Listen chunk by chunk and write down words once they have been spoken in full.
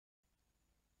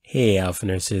Hey Alpha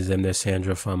Nurses, I'm Nurse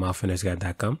Sandra from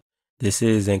alphanurseguide.com. This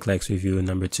is NCLEX review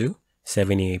number 2,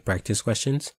 78 practice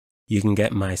questions. You can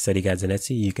get my study guides on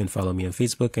Etsy. You can follow me on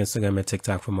Facebook, Instagram, and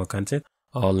TikTok for more content.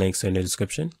 All links are in the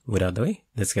description. Without the way,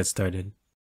 let's get started.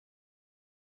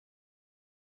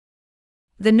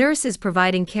 The nurse is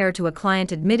providing care to a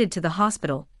client admitted to the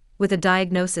hospital with a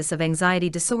diagnosis of anxiety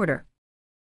disorder.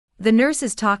 The nurse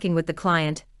is talking with the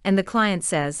client, and the client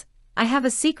says, "I have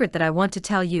a secret that I want to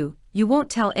tell you. You won't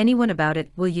tell anyone about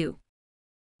it, will you?"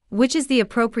 Which is the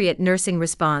appropriate nursing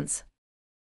response?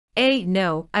 A.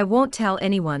 No, I won't tell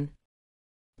anyone.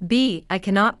 B. I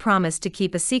cannot promise to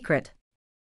keep a secret.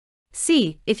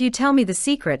 C. If you tell me the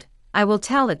secret, I will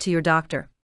tell it to your doctor.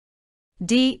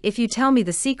 D. If you tell me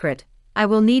the secret, I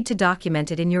will need to document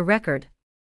it in your record.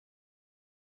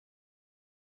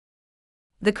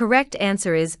 The correct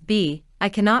answer is B. I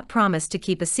cannot promise to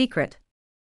keep a secret.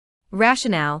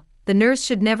 Rationale: the nurse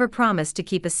should never promise to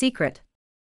keep a secret.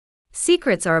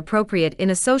 Secrets are appropriate in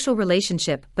a social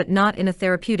relationship but not in a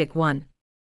therapeutic one.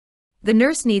 The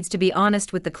nurse needs to be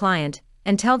honest with the client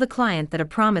and tell the client that a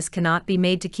promise cannot be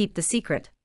made to keep the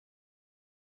secret.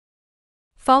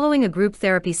 Following a group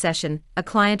therapy session, a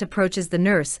client approaches the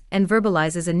nurse and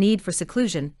verbalizes a need for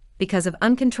seclusion because of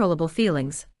uncontrollable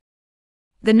feelings.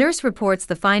 The nurse reports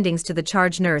the findings to the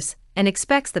charge nurse and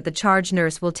expects that the charge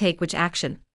nurse will take which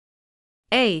action?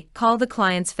 A. Call the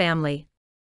client's family.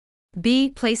 B.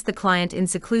 Place the client in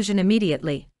seclusion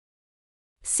immediately.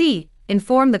 C.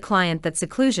 Inform the client that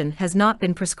seclusion has not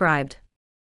been prescribed.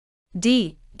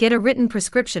 D. Get a written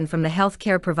prescription from the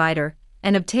healthcare provider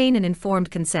and obtain an informed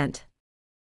consent.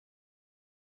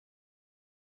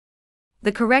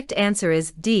 The correct answer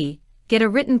is D. Get a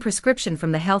written prescription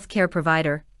from the healthcare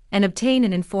provider and obtain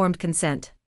an informed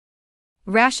consent.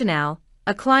 Rationale: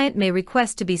 a client may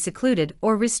request to be secluded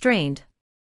or restrained.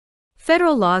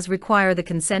 Federal laws require the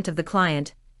consent of the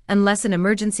client, unless an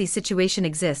emergency situation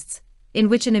exists, in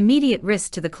which an immediate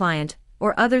risk to the client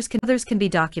or others can be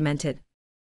documented.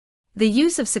 The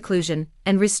use of seclusion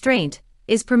and restraint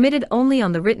is permitted only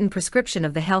on the written prescription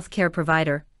of the healthcare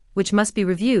provider, which must be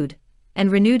reviewed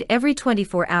and renewed every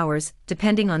 24 hours,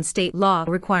 depending on state law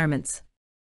requirements.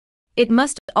 It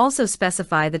must also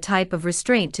specify the type of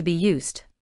restraint to be used.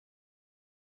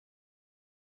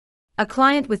 A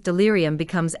client with delirium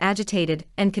becomes agitated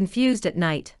and confused at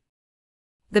night.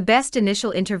 The best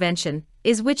initial intervention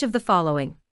is which of the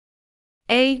following?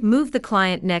 A. Move the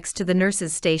client next to the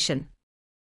nurse's station.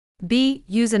 B.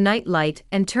 Use a night light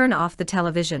and turn off the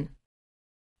television.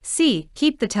 C.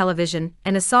 Keep the television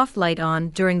and a soft light on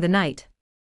during the night.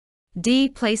 D.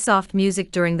 Play soft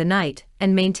music during the night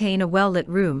and maintain a well-lit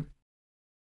room.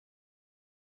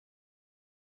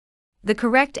 The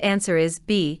correct answer is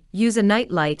B. Use a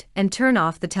night light and turn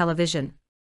off the television.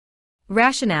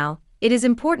 Rationale: it is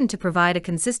important to provide a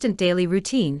consistent daily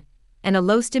routine and a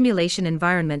low stimulation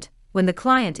environment when the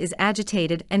client is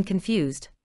agitated and confused.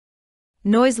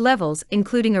 Noise levels,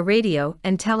 including a radio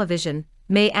and television,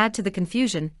 may add to the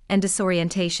confusion and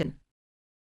disorientation.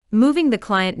 Moving the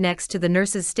client next to the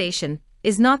nurse's station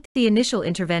is not the initial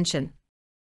intervention.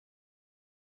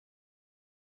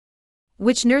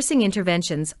 Which nursing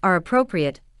interventions are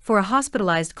appropriate for a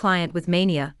hospitalized client with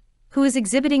mania who is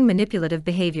exhibiting manipulative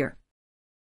behavior?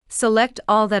 Select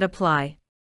all that apply.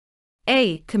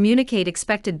 A. Communicate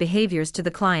expected behaviors to the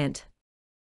client.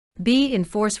 B.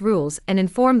 Enforce rules and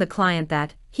inform the client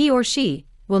that he or she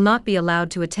will not be allowed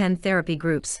to attend therapy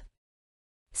groups.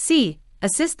 C.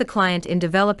 Assist the client in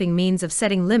developing means of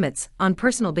setting limits on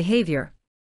personal behavior.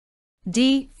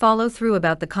 D. Follow through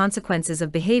about the consequences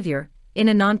of behavior in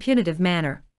a non-punitive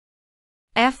manner.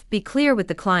 F. Be clear with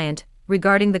the client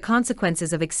regarding the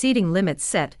consequences of exceeding limits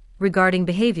set regarding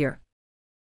behavior.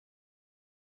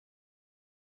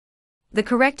 The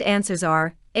correct answers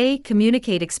are A.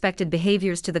 Communicate expected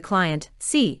behaviors to the client.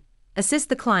 C. Assist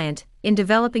the client in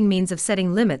developing means of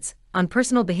setting limits on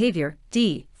personal behavior.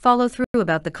 D. Follow through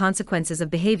about the consequences of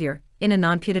behavior in a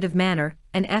non-punitive manner.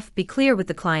 And F. Be clear with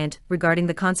the client regarding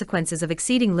the consequences of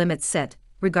exceeding limits set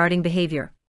regarding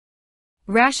behavior.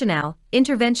 Rationale: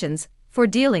 interventions for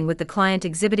dealing with the client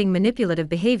exhibiting manipulative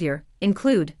behavior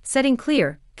include setting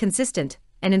clear, consistent,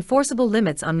 and enforceable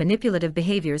limits on manipulative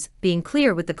behaviors, being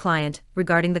clear with the client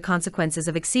regarding the consequences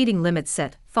of exceeding limits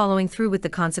set, following through with the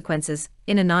consequences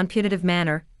in a non-punitive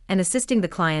manner, and assisting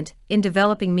the client in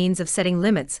developing means of setting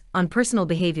limits on personal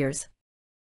behaviors.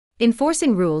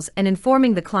 Enforcing rules and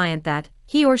informing the client that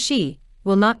he or she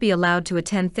will not be allowed to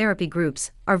attend therapy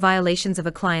groups are violations of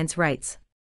a client's rights.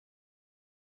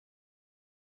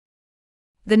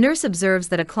 The nurse observes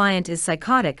that a client is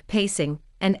psychotic, pacing,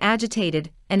 and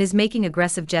agitated, and is making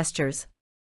aggressive gestures.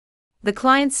 The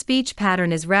client's speech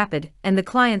pattern is rapid and the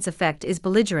client's affect is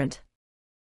belligerent.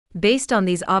 Based on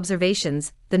these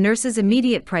observations, the nurse's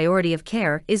immediate priority of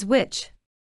care is which?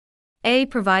 A.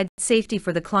 Provide safety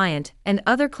for the client and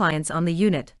other clients on the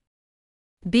unit.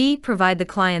 B. Provide the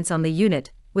clients on the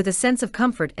unit with a sense of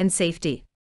comfort and safety.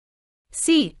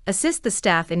 C. Assist the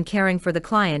staff in caring for the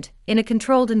client in a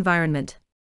controlled environment.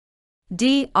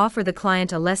 D. Offer the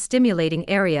client a less stimulating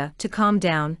area to calm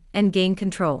down and gain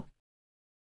control.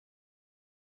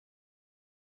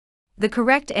 The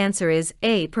correct answer is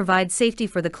A. Provide safety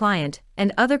for the client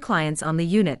and other clients on the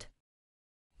unit.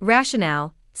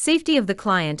 Rationale: safety of the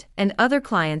client and other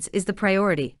clients is the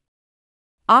priority.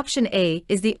 Option A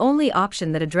is the only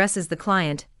option that addresses the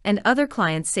client and other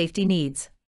clients' safety needs.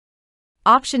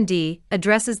 Option D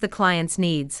addresses the client's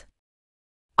needs.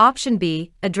 Option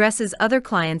B addresses other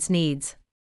clients' needs.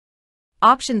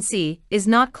 Option C is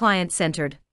not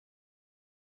client-centered.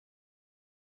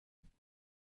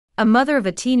 A mother of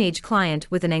a teenage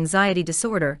client with an anxiety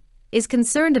disorder is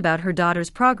concerned about her daughter's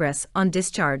progress on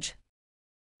discharge.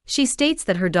 She states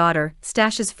that her daughter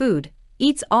stashes food,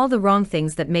 eats all the wrong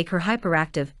things that make her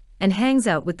hyperactive, and hangs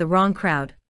out with the wrong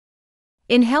crowd.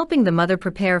 In helping the mother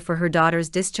prepare for her daughter's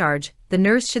discharge, the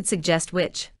nurse should suggest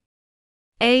which?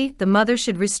 A. The mother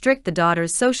should restrict the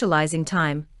daughter's socializing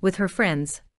time with her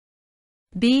friends.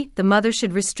 B. The mother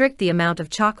should restrict the amount of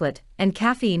chocolate and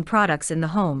caffeine products in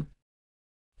the home.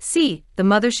 C. The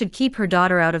mother should keep her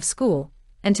daughter out of school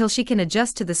until she can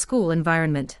adjust to the school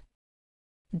environment.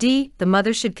 D. The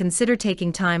mother should consider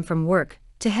taking time from work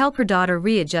to help her daughter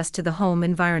readjust to the home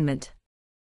environment.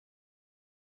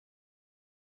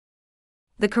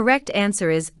 The correct answer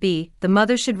is B. The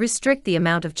mother should restrict the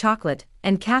amount of chocolate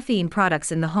and caffeine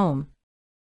products in the home.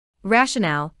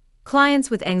 Rationale: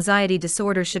 clients with anxiety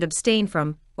disorder should abstain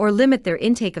from or limit their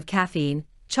intake of caffeine,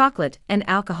 chocolate, and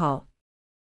alcohol.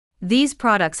 These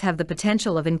products have the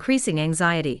potential of increasing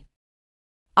anxiety.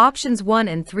 Options 1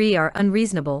 and 3 are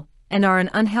unreasonable and are an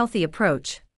unhealthy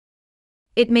approach.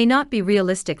 It may not be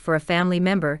realistic for a family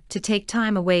member to take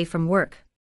time away from work.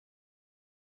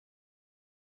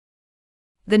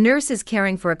 The nurse is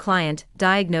caring for a client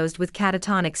diagnosed with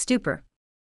catatonic stupor.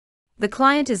 The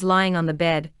client is lying on the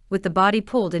bed with the body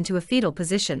pulled into a fetal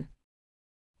position.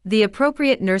 The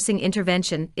appropriate nursing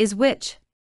intervention is which?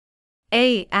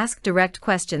 A. Ask direct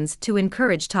questions to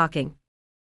encourage talking.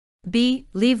 B.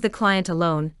 Leave the client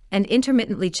alone and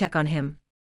intermittently check on him.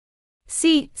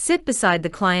 C. Sit beside the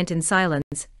client in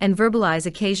silence and verbalize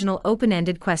occasional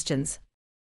open-ended questions.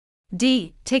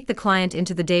 D. Take the client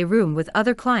into the day room with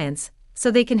other clients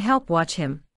so they can help watch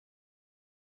him.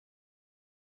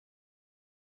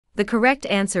 The correct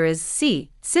answer is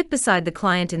C. Sit beside the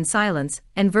client in silence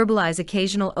and verbalize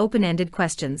occasional open-ended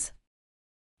questions.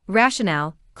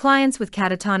 Rationale: clients with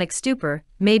catatonic stupor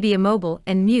may be immobile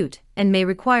and mute and may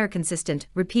require consistent,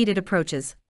 repeated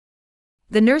approaches.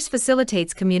 The nurse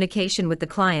facilitates communication with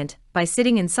the client by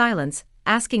sitting in silence,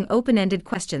 asking open-ended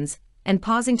questions, and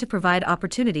pausing to provide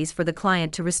opportunities for the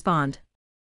client to respond.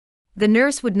 The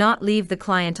nurse would not leave the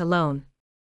client alone.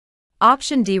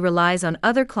 Option D relies on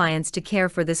other clients to care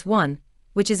for this one,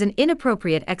 which is an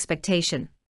inappropriate expectation.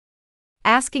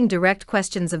 Asking direct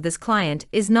questions of this client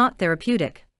is not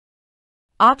therapeutic.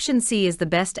 Option C is the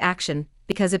best action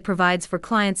because it provides for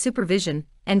client supervision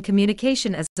and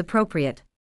communication as appropriate.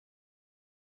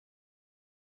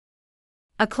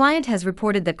 A client has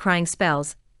reported that crying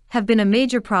spells have been a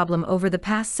major problem over the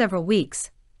past several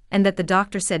weeks, and that the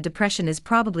doctor said depression is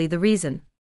probably the reason.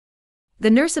 The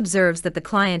nurse observes that the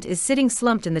client is sitting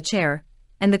slumped in the chair,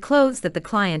 and the clothes that the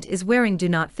client is wearing do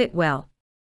not fit well.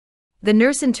 The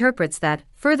nurse interprets that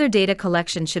further data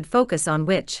collection should focus on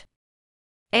which?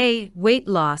 A. Weight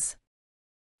loss.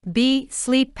 B.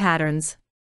 Sleep patterns.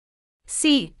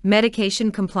 C.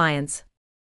 Medication compliance.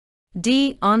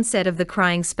 D. Onset of the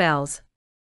crying spells.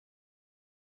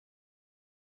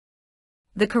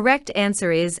 The correct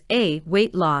answer is A.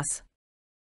 Weight loss.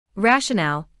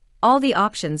 Rationale: all the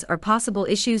options are possible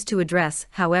issues to address,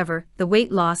 however, the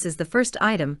weight loss is the first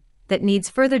item that needs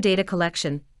further data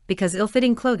collection because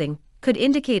ill-fitting clothing could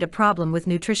indicate a problem with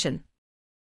nutrition.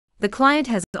 The client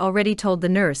has already told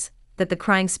the nurse that the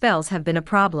crying spells have been a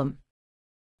problem.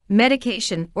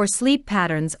 Medication or sleep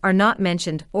patterns are not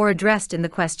mentioned or addressed in the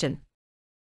question.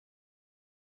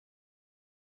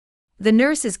 The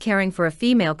nurse is caring for a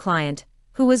female client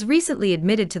who was recently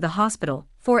admitted to the hospital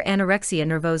for anorexia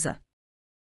nervosa.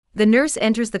 The nurse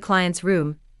enters the client's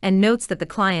room and notes that the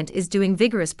client is doing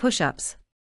vigorous push-ups.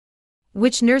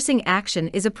 Which nursing action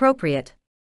is appropriate?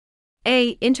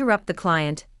 A. Interrupt the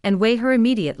client and weigh her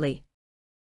immediately.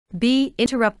 B.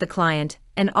 Interrupt the client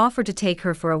and offer to take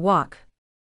her for a walk.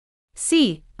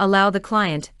 C. Allow the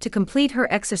client to complete her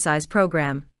exercise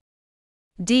program.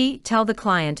 D. Tell the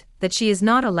client that she is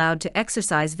not allowed to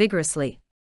exercise vigorously.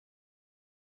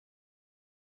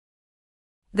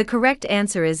 The correct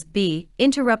answer is B.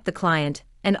 Interrupt the client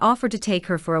and offer to take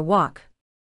her for a walk.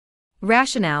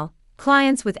 Rationale: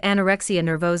 clients with anorexia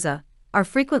nervosa are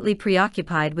frequently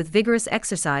preoccupied with vigorous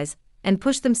exercise and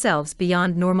push themselves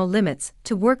beyond normal limits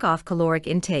to work off caloric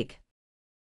intake.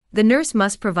 The nurse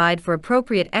must provide for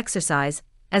appropriate exercise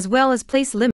as well as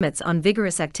place limits on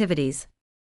vigorous activities.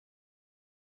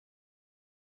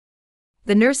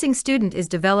 The nursing student is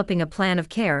developing a plan of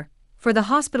care for the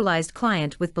hospitalized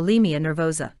client with bulimia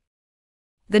nervosa.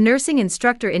 The nursing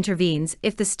instructor intervenes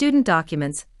if the student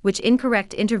documents which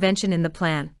incorrect intervention in the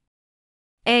plan.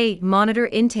 A. Monitor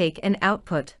intake and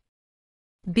output.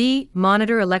 B.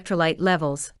 Monitor electrolyte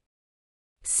levels.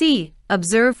 C.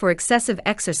 Observe for excessive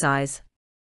exercise.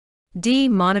 D.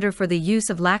 Monitor for the use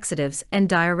of laxatives and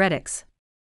diuretics.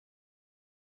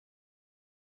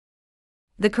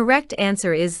 The correct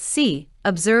answer is C.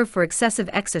 Observe for excessive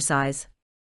exercise.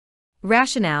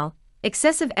 Rationale: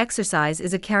 excessive exercise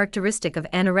is a characteristic of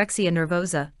anorexia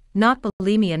nervosa, not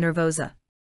bulimia nervosa.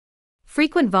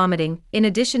 Frequent vomiting, in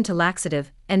addition to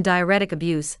laxative and diuretic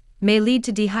abuse, may lead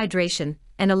to dehydration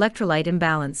and electrolyte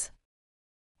imbalance.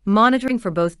 Monitoring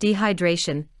for both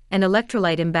dehydration and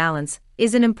electrolyte imbalance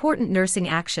is an important nursing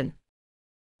action.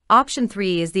 Option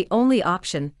 3 is the only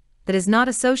option that is not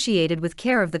associated with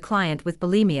care of the client with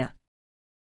bulimia.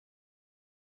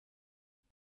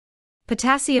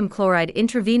 Potassium chloride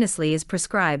intravenously is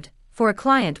prescribed for a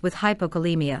client with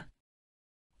hypokalemia.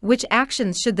 Which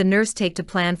actions should the nurse take to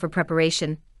plan for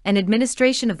preparation and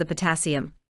administration of the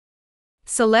potassium?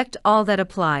 Select all that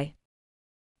apply.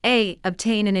 A.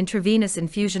 Obtain an intravenous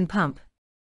infusion pump.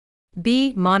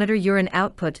 B. Monitor urine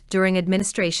output during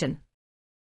administration.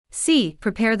 C.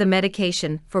 Prepare the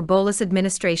medication for bolus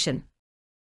administration.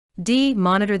 D.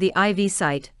 Monitor the IV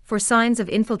site for signs of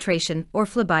infiltration or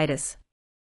phlebitis.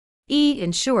 E.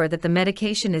 Ensure that the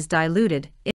medication is diluted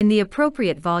in the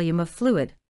appropriate volume of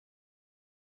fluid.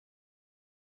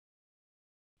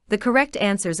 The correct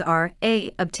answers are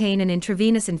A. Obtain an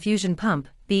intravenous infusion pump.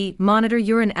 B. Monitor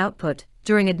urine output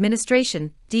during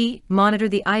administration. D. Monitor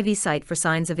the IV site for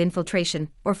signs of infiltration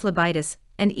or phlebitis.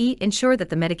 And E. Ensure that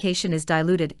the medication is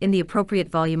diluted in the appropriate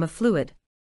volume of fluid.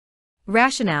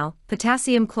 Rationale: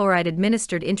 potassium chloride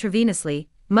administered intravenously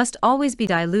must always be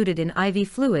diluted in IV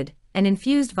fluid and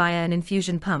infused via an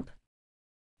infusion pump.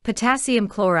 Potassium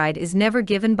chloride is never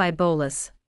given by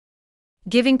bolus.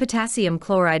 Giving potassium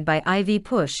chloride by IV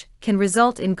push can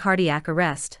result in cardiac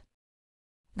arrest.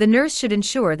 The nurse should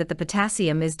ensure that the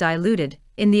potassium is diluted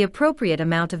in the appropriate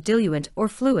amount of diluent or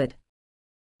fluid.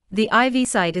 The IV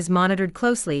site is monitored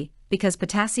closely because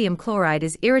potassium chloride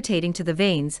is irritating to the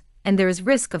veins and there is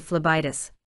risk of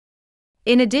phlebitis.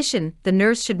 In addition, the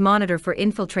nurse should monitor for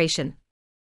infiltration.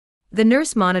 The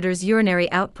nurse monitors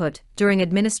urinary output during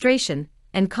administration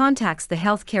and contacts the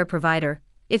healthcare provider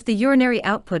if the urinary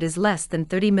output is less than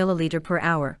 30 ml per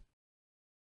hour.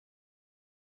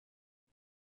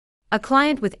 A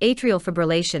client with atrial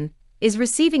fibrillation is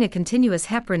receiving a continuous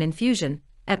heparin infusion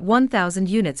at 1,000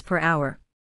 units per hour.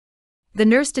 The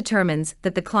nurse determines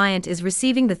that the client is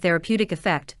receiving the therapeutic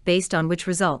effect based on which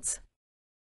results: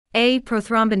 A.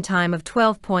 Prothrombin time of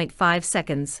 12.5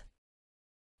 seconds.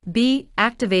 B.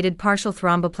 Activated partial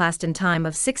thromboplastin time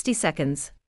of 60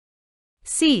 seconds.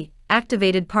 C.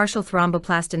 Activated partial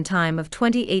thromboplastin time of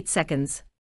 28 seconds.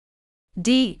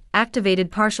 D.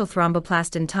 Activated partial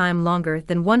thromboplastin time longer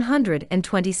than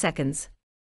 120 seconds.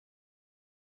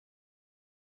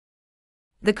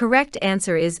 The correct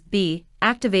answer is B.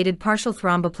 Activated partial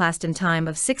thromboplastin time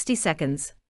of 60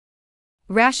 seconds.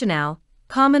 Rationale: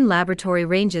 common laboratory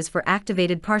ranges for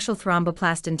activated partial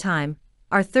thromboplastin time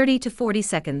are 30 to 40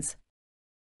 seconds.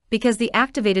 Because the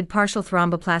activated partial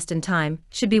thromboplastin time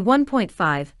should be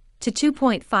 1.5 to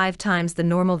 2.5 times the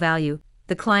normal value,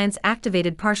 the client's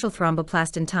activated partial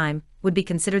thromboplastin time would be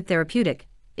considered therapeutic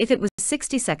if it was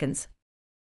 60 seconds.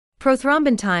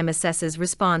 Prothrombin time assesses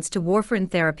response to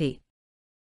warfarin therapy.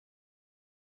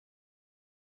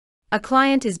 A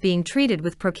client is being treated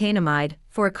with procainamide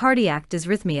for a cardiac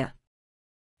dysrhythmia.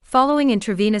 Following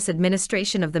intravenous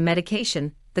administration of the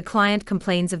medication, the client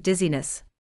complains of dizziness.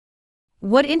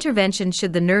 What intervention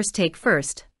should the nurse take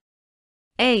first?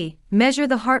 A. Measure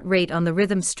the heart rate on the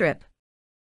rhythm strip.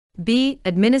 B.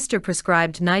 Administer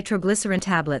prescribed nitroglycerin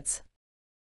tablets.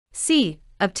 C.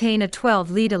 Obtain a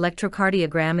 12-lead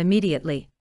electrocardiogram immediately.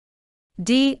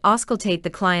 D. Auscultate the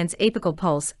client's apical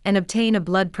pulse and obtain a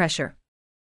blood pressure.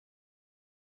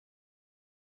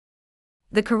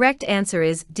 The correct answer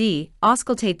is D.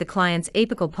 Auscultate the client's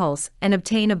apical pulse and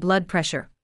obtain a blood pressure.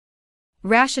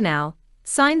 Rationale: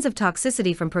 signs of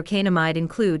toxicity from procainamide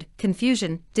include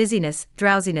confusion, dizziness,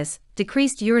 drowsiness,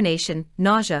 decreased urination,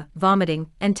 nausea, vomiting,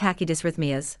 and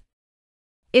tachydysrhythmias.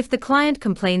 If the client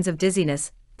complains of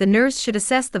dizziness, the nurse should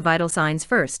assess the vital signs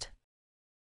first.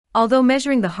 Although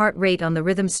measuring the heart rate on the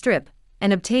rhythm strip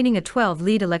and obtaining a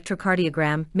 12-lead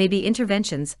electrocardiogram may be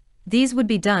interventions, these would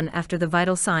be done after the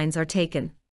vital signs are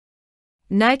taken.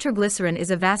 Nitroglycerin is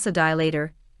a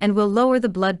vasodilator and will lower the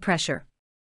blood pressure.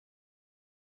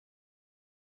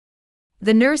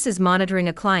 The nurse is monitoring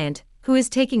a client who is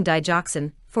taking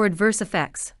digoxin for adverse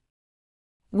effects.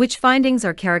 Which findings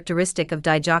are characteristic of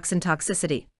digoxin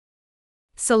toxicity?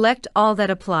 Select all that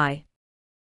apply.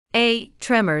 A.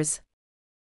 Tremors.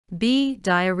 B.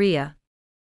 Diarrhea.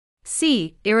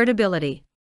 C. Irritability.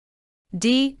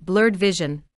 D. Blurred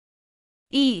vision.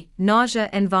 E. Nausea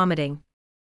and vomiting.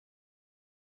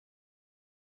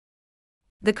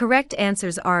 The correct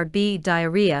answers are B.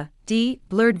 Diarrhea, D.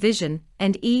 Blurred vision,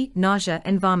 and E. Nausea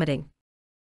and vomiting.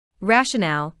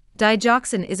 Rationale: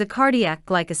 digoxin is a cardiac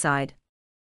glycoside.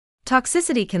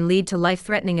 Toxicity can lead to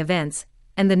life-threatening events,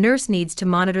 and the nurse needs to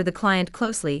monitor the client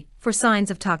closely for signs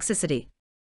of toxicity.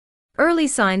 Early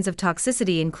signs of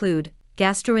toxicity include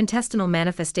gastrointestinal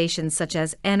manifestations such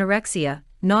as anorexia,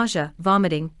 nausea,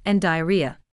 vomiting, and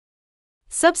diarrhea.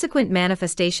 Subsequent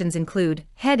manifestations include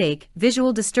headache,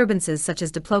 visual disturbances such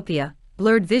as diplopia,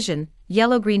 blurred vision,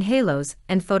 yellow-green halos,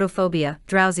 and photophobia,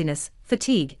 drowsiness,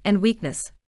 fatigue, and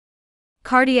weakness.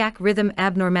 Cardiac rhythm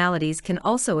abnormalities can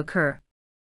also occur.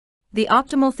 The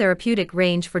optimal therapeutic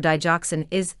range for digoxin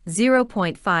is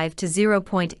 0.5 to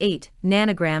 0.8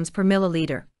 nanograms per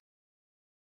milliliter.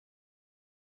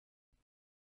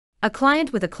 A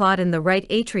client with a clot in the right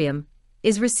atrium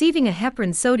is receiving a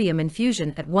heparin sodium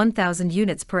infusion at 1,000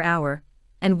 units per hour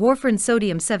and warfarin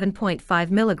sodium 7.5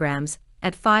 milligrams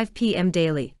at 5 p.m.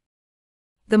 daily.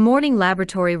 The morning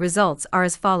laboratory results are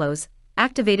as follows: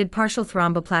 activated partial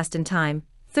thromboplastin time,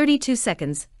 32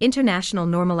 seconds, international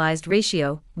normalized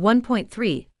ratio,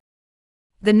 1.3.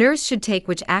 The nurse should take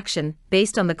which action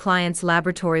based on the client's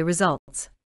laboratory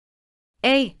results?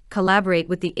 A. Collaborate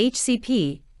with the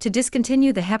HCP to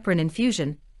discontinue the heparin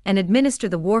infusion and administer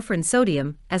the warfarin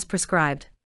sodium as prescribed.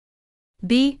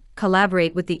 B.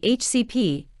 Collaborate with the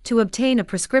HCP to obtain a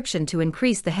prescription to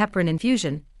increase the heparin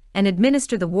infusion and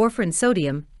administer the warfarin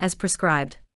sodium as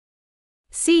prescribed.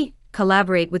 C.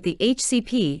 Collaborate with the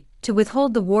HCP to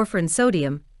withhold the warfarin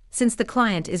sodium since the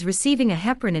client is receiving a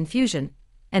heparin infusion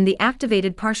and the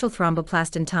activated partial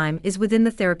thromboplastin time is within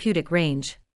the therapeutic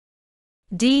range.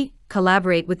 D.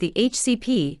 Collaborate with the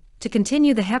HCP to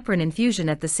continue the heparin infusion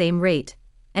at the same rate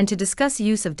and to discuss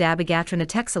use of dabigatran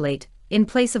etexylate in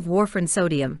place of warfarin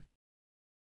sodium.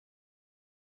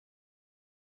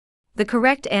 The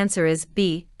correct answer is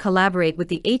B. Collaborate with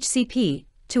the HCP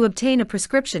to obtain a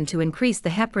prescription to increase the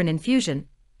heparin infusion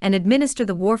and administer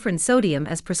the warfarin sodium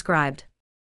as prescribed.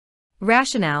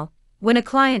 Rationale: when a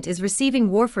client is receiving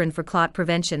warfarin for clot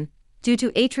prevention, due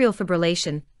to atrial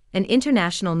fibrillation, an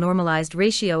international normalized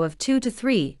ratio of 2 to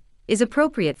 3 is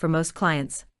appropriate for most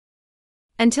clients.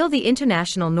 Until the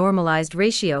international normalized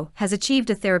ratio has achieved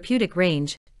a therapeutic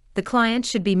range, the client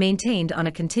should be maintained on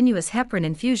a continuous heparin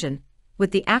infusion,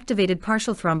 with the activated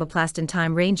partial thromboplastin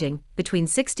time ranging between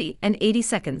 60 and 80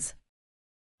 seconds.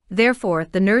 Therefore,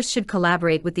 the nurse should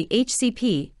collaborate with the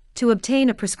HCP to obtain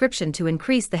a prescription to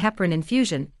increase the heparin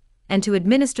infusion and to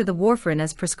administer the warfarin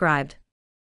as prescribed.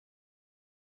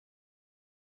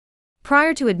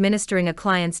 Prior to administering a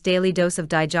client's daily dose of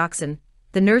digoxin,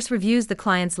 the nurse reviews the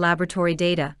client's laboratory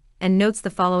data and notes the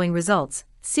following results: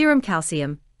 serum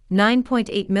calcium,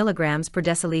 9.8 mg per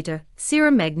deciliter,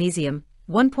 serum magnesium,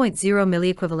 1.0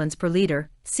 milliequivalents per liter,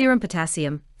 serum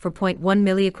potassium, 4.1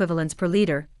 milliequivalents per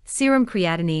liter, serum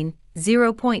creatinine,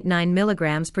 0.9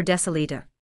 mg per deciliter.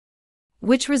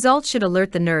 Which results should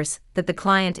alert the nurse that the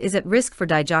client is at risk for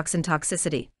digoxin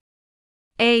toxicity?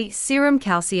 A. Serum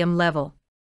calcium level.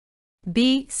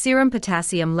 B. Serum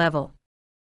potassium level.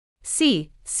 C.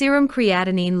 Serum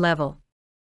creatinine level.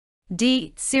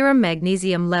 D. Serum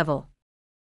magnesium level.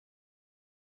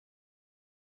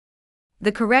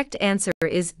 The correct answer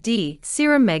is D.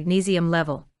 Serum magnesium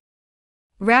level.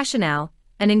 Rationale: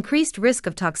 an increased risk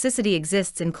of toxicity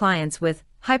exists in clients with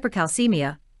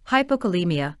hypercalcemia,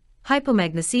 hypokalemia,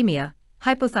 hypomagnesemia,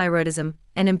 hypothyroidism,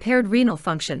 and impaired renal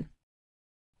function.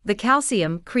 The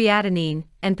calcium, creatinine,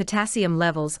 and potassium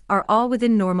levels are all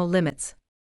within normal limits.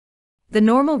 The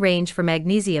normal range for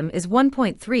magnesium is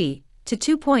 1.3 to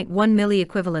 2.1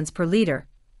 milliequivalents per liter,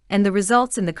 and the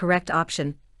results in the correct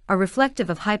option are reflective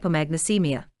of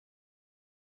hypomagnesemia.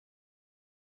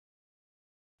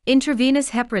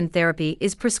 Intravenous heparin therapy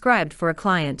is prescribed for a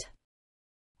client.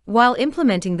 While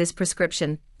implementing this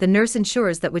prescription, the nurse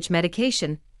ensures that which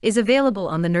medication is available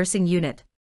on the nursing unit.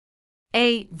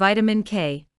 A. Vitamin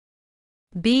K.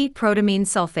 B. Protamine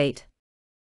sulfate.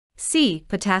 C.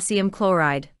 Potassium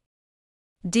chloride.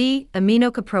 D.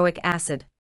 Aminocaproic acid.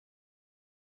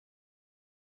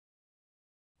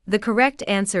 The correct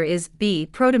answer is B.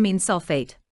 Protamine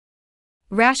sulfate.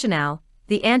 Rationale: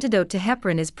 the antidote to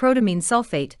heparin is protamine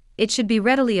sulfate. It should be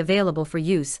readily available for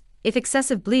use if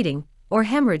excessive bleeding or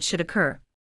hemorrhage should occur.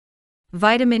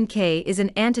 Vitamin K is an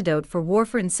antidote for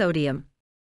warfarin sodium.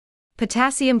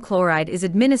 Potassium chloride is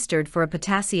administered for a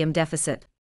potassium deficit.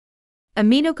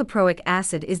 Aminocaproic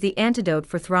acid is the antidote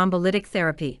for thrombolytic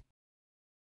therapy.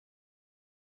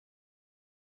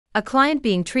 A client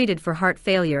being treated for heart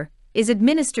failure is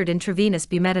administered intravenous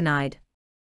bumetanide.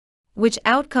 Which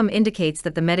outcome indicates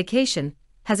that the medication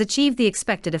has achieved the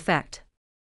expected effect?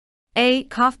 A.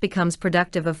 Cough becomes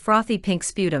productive of frothy pink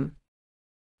sputum.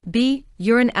 B.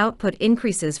 Urine output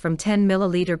increases from 10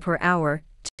 ml per hour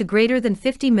to greater than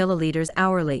 50 ml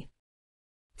hourly.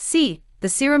 C. The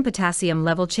serum potassium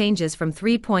level changes from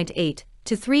 3.8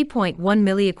 to 3.1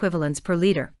 milliequivalents per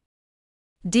liter.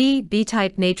 D.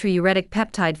 B-type natriuretic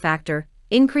peptide factor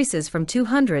increases from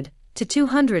 200 to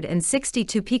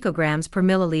 262 picograms per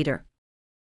milliliter.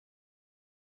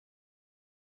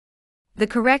 The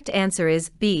correct answer is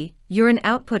B. Urine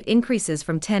output increases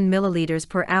from 10 milliliters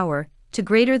per hour to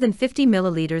greater than 50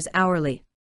 milliliters hourly.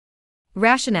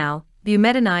 Rationale: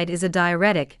 bumetanide is a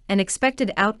diuretic, and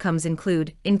expected outcomes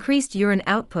include increased urine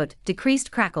output,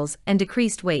 decreased crackles, and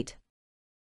decreased weight.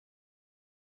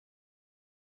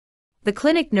 The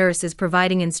clinic nurse is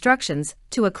providing instructions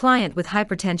to a client with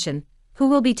hypertension who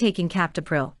will be taking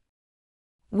captopril.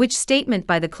 Which statement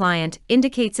by the client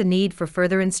indicates a need for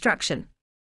further instruction?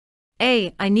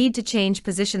 A. I need to change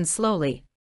positions slowly.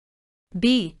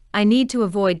 B. I need to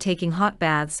avoid taking hot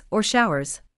baths or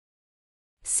showers.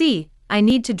 C. I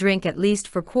need to drink at least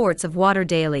 4 quarts of water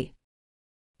daily.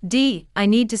 D. I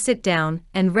need to sit down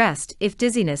and rest if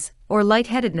dizziness or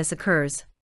lightheadedness occurs.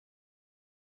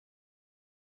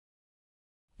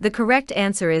 The correct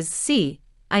answer is C.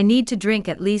 I need to drink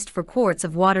at least 4 quarts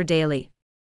of water daily.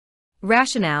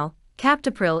 Rationale: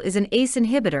 captopril is an ACE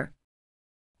inhibitor.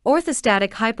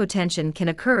 Orthostatic hypotension can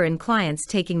occur in clients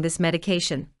taking this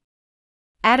medication.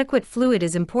 Adequate fluid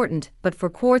is important, but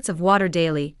 4 quarts of water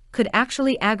daily could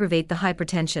actually aggravate the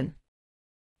hypertension.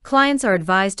 Clients are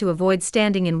advised to avoid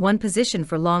standing in one position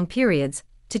for long periods,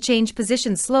 to change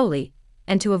positions slowly,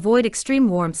 and to avoid extreme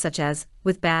warmth such as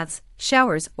with baths,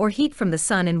 showers, or heat from the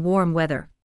sun in warm weather.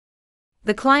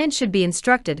 The client should be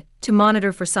instructed to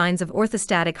monitor for signs of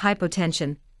orthostatic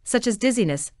hypotension, such as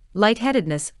dizziness,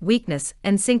 lightheadedness, weakness,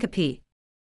 and syncope.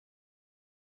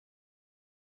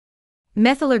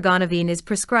 Methylergonavine is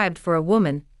prescribed for a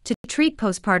woman to treat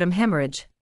postpartum hemorrhage.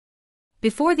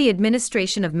 Before the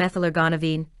administration of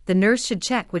methylergonavine, the nurse should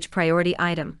check which priority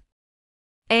item.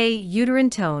 A. Uterine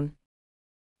tone.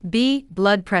 B.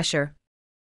 Blood pressure.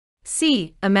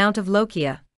 C. Amount of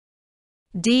lochia.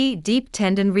 D. Deep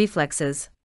tendon reflexes.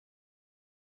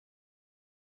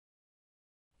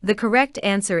 The correct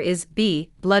answer is B.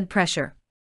 Blood pressure.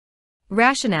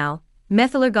 Rationale: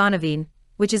 methylergonavine,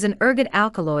 which is an ergot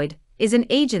alkaloid, is an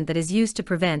agent that is used to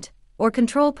prevent or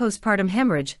control postpartum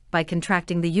hemorrhage by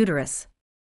contracting the uterus.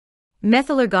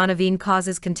 Methylergonavine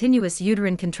causes continuous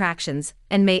uterine contractions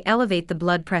and may elevate the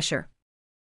blood pressure.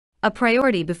 A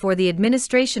priority before the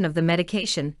administration of the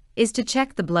medication is to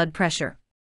check the blood pressure.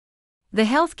 The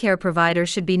healthcare provider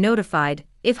should be notified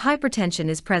if hypertension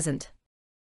is present.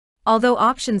 Although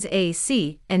options A,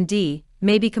 C, and D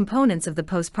may be components of the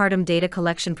postpartum data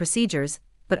collection procedures,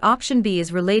 but option B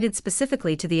is related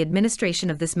specifically to the administration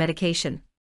of this medication.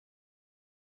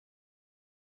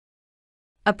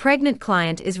 A pregnant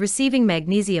client is receiving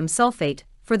magnesium sulfate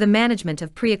for the management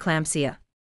of preeclampsia.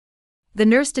 The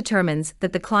nurse determines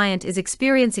that the client is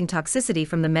experiencing toxicity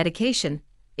from the medication,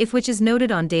 if which is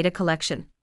noted on data collection.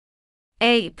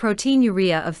 A.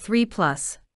 Proteinuria of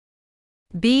 3+.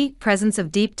 B. Presence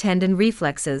of deep tendon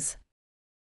reflexes.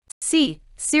 C.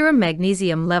 Serum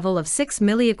magnesium level of 6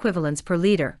 milliequivalents per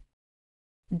liter.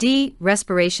 D.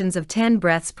 Respirations of 10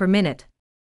 breaths per minute.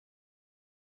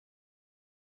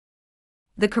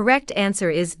 The correct answer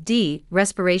is D.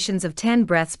 Respirations of 10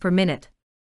 breaths per minute.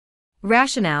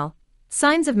 Rationale: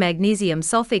 signs of magnesium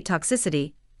sulfate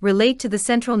toxicity relate to the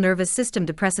central nervous system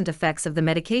depressant effects of the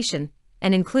medication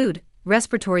and include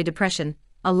respiratory depression,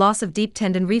 a loss of deep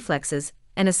tendon reflexes,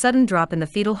 and a sudden drop in the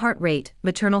fetal heart rate,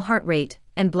 maternal heart rate,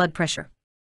 and blood pressure.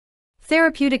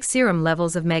 Therapeutic serum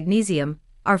levels of magnesium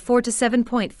are 4 to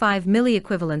 7.5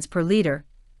 milliequivalents per liter,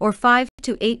 or 5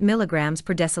 to 8 milligrams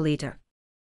per deciliter.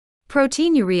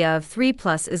 Proteinuria of 3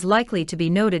 plus is likely to be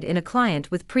noted in a client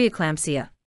with preeclampsia.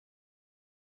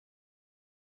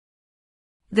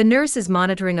 The nurse is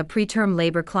monitoring a preterm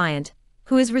labor client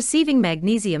who is receiving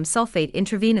magnesium sulfate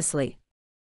intravenously.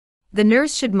 The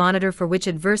nurse should monitor for which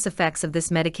adverse effects of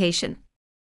this medication.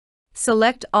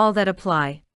 Select all that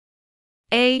apply.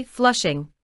 A. Flushing.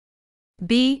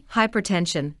 B.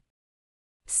 Hypertension.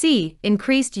 C.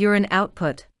 Increased urine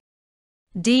output.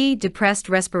 D. Depressed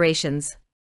respirations.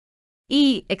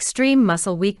 E. Extreme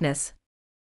muscle weakness.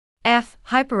 F.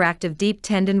 Hyperactive deep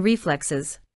tendon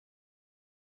reflexes.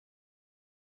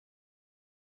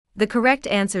 The correct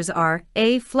answers are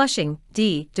A. Flushing,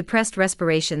 D. Depressed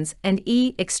respirations, and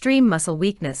E. Extreme muscle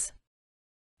weakness.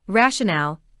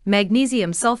 Rationale: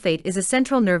 magnesium sulfate is a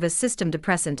central nervous system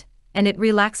depressant, and it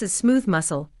relaxes smooth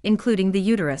muscle, including the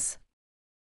uterus.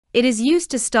 It is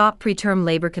used to stop preterm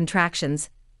labor contractions,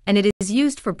 and it is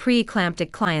used for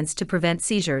preeclamptic clients to prevent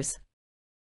seizures.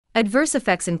 Adverse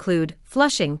effects include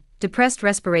flushing, depressed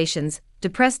respirations,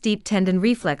 depressed deep tendon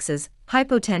reflexes,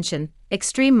 hypotension,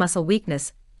 extreme muscle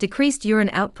weakness, decreased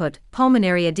urine output,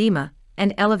 pulmonary edema,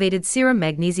 and elevated serum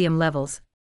magnesium levels.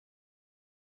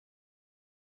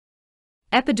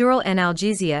 Epidural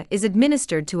analgesia is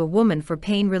administered to a woman for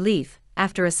pain relief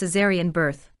after a cesarean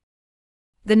birth.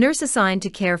 The nurse assigned to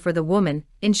care for the woman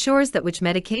ensures that which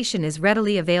medication is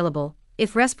readily available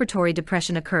if respiratory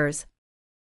depression occurs.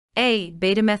 A.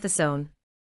 Betamethasone.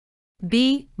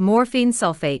 B. Morphine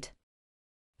sulfate.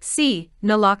 C.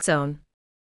 Naloxone.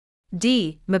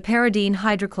 D. Meperidine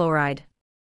hydrochloride.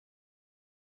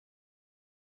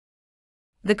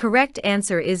 The correct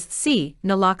answer is C.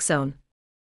 Naloxone.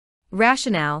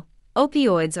 Rationale: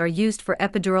 opioids are used for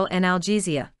epidural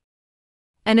analgesia.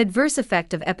 An adverse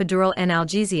effect of epidural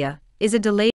analgesia is a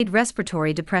delayed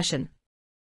respiratory depression.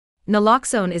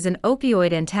 Naloxone is an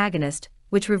opioid antagonist,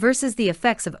 which reverses the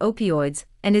effects of opioids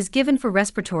and is given for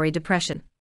respiratory depression.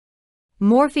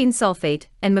 Morphine sulfate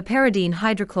and meperidine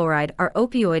hydrochloride are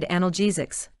opioid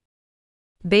analgesics.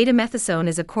 Betamethasone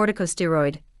is a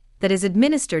corticosteroid that is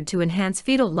administered to enhance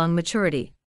fetal lung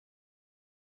maturity.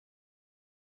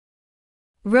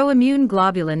 Rho-immune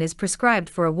globulin is prescribed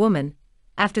for a woman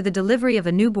after the delivery of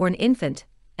a newborn infant,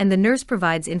 and the nurse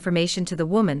provides information to the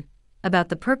woman about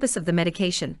the purpose of the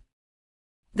medication.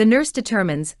 The nurse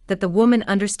determines that the woman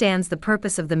understands the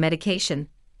purpose of the medication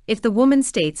if the woman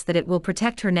states that it will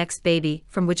protect her next baby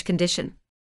from which condition?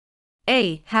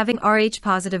 A. Having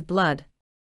Rh-positive blood.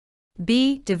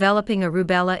 B. Developing a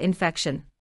rubella infection.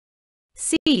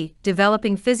 C.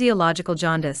 Developing physiological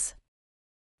jaundice.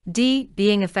 D.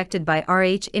 Being affected by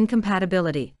Rh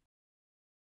incompatibility.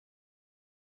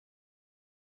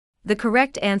 The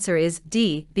correct answer is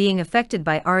D. Being affected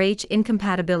by Rh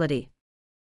incompatibility.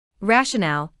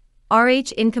 Rationale: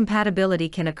 Rh incompatibility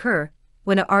can occur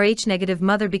when a Rh-negative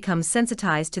mother becomes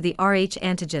sensitized to the Rh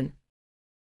antigen.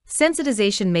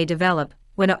 Sensitization may develop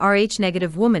when a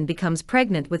Rh-negative woman becomes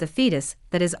pregnant with a fetus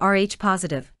that is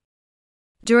Rh-positive.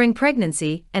 During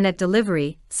pregnancy and at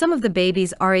delivery, some of the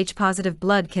baby's Rh-positive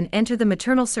blood can enter the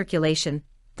maternal circulation,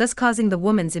 thus causing the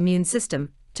woman's immune system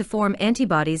to form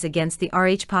antibodies against the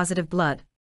Rh-positive blood.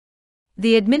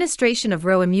 The administration of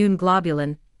Rho-immune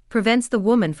globulin prevents the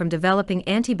woman from developing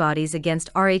antibodies against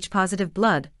Rh-positive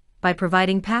blood by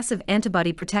providing passive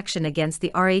antibody protection against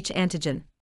the Rh antigen.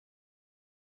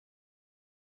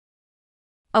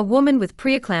 A woman with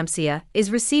preeclampsia is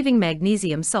receiving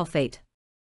magnesium sulfate,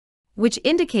 which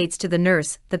indicates to the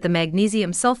nurse that the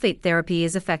magnesium sulfate therapy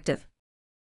is effective.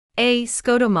 A.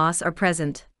 Scotomas are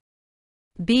present.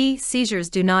 B.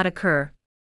 Seizures do not occur.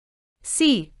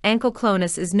 C. Ankle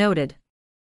clonus is noted.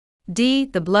 D.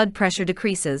 The blood pressure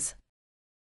decreases.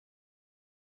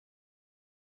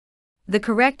 The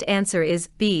correct answer is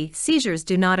B. Seizures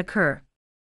do not occur.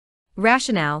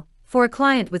 Rationale: for a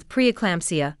client with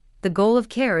preeclampsia, the goal of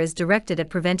care is directed at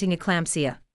preventing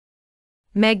eclampsia.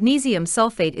 Magnesium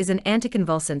sulfate is an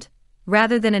anticonvulsant,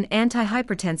 rather than an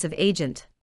antihypertensive agent.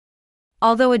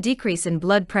 Although a decrease in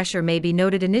blood pressure may be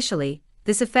noted initially,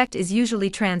 this effect is usually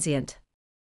transient.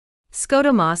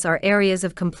 Scotomas are areas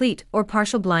of complete or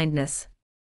partial blindness.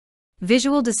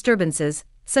 Visual disturbances,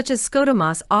 such as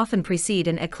scotomas, often precede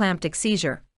an eclamptic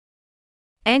seizure.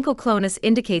 Ankle clonus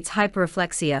indicates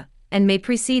hyperreflexia and may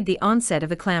precede the onset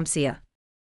of eclampsia.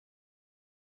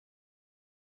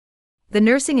 The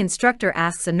nursing instructor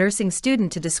asks a nursing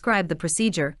student to describe the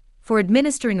procedure for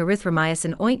administering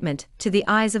erythromycin ointment to the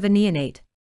eyes of a neonate.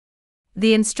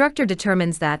 The instructor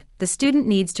determines that the student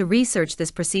needs to research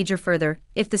this procedure further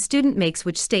if the student makes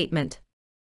which statement.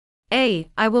 A.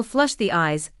 I will flush the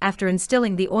eyes after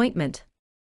instilling the ointment.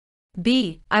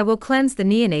 B. I will cleanse the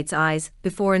neonate's eyes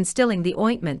before instilling the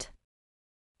ointment.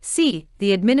 C.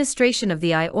 The administration of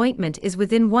the eye ointment is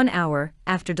within 1 hour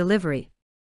after delivery.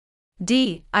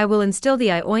 D. I will instill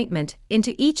the eye ointment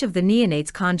into each of the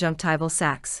neonate's conjunctival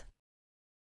sacs.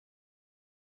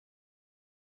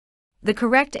 The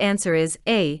correct answer is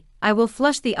A. I will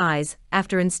flush the eyes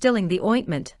after instilling the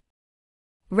ointment.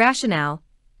 Rationale: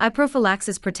 eye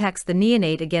prophylaxis protects the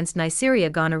neonate against Neisseria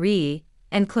gonorrhoeae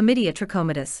and Chlamydia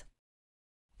trachomatis.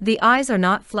 The eyes are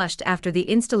not flushed after the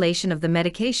installation of the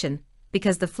medication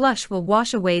because the flush will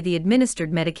wash away the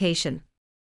administered medication.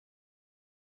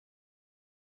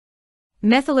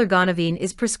 Methylergonavine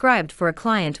is prescribed for a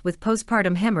client with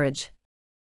postpartum hemorrhage.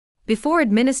 Before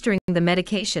administering the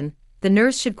medication, the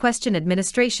nurse should question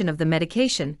administration of the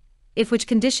medication, if which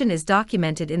condition is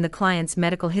documented in the client's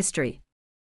medical history.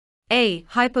 A.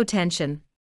 Hypotension.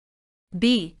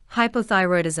 B.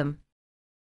 Hypothyroidism.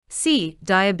 C.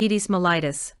 Diabetes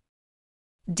mellitus.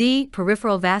 D.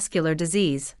 Peripheral vascular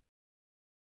disease.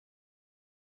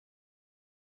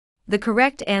 The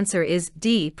correct answer is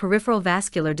D. Peripheral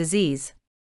vascular disease.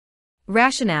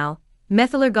 Rationale: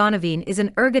 methylergonavine is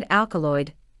an ergot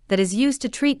alkaloid that is used to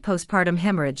treat postpartum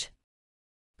hemorrhage.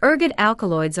 Ergot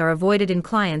alkaloids are avoided in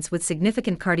clients with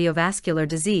significant cardiovascular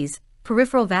disease,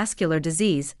 peripheral vascular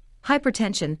disease,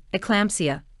 hypertension,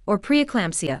 eclampsia, or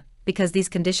preeclampsia, because these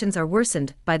conditions are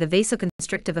worsened by the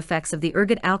vasoconstrictive effects of the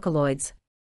ergot alkaloids.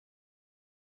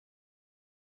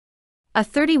 A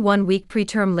 31-week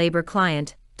preterm labor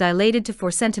client, dilated to 4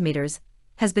 cm,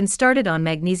 has been started on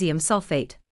magnesium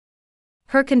sulfate.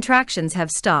 Her contractions have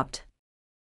stopped.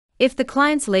 If the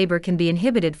client's labor can be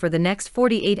inhibited for the next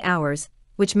 48 hours,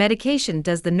 which medication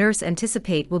does the nurse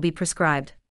anticipate will be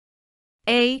prescribed?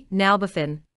 A.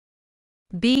 Nalbuphine.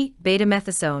 B.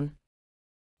 Betamethasone.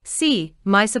 C.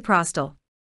 Misoprostol.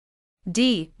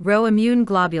 D. Rho-immune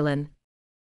globulin.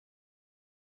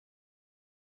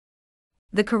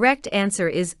 The correct answer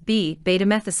is B.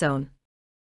 Betamethasone.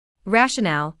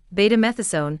 Rationale: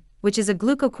 betamethasone, which is a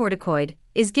glucocorticoid,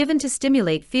 is given to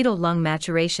stimulate fetal lung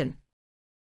maturation.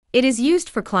 It is used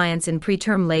for clients in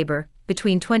preterm labor,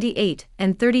 between 28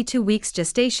 and 32 weeks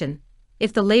gestation,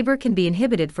 if the labor can be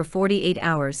inhibited for 48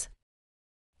 hours.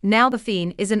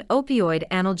 Nalbuphine is an opioid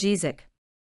analgesic.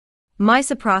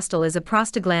 Misoprostol is a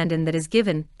prostaglandin that is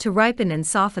given to ripen and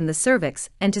soften the cervix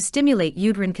and to stimulate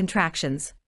uterine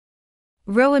contractions.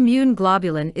 Rho-immune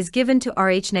globulin is given to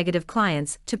Rh-negative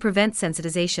clients to prevent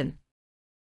sensitization.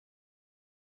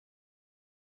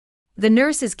 The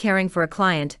nurse is caring for a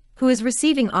client who is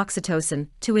receiving oxytocin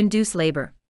to induce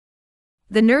labor.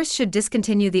 The nurse should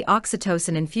discontinue the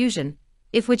oxytocin infusion,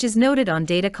 if which is noted on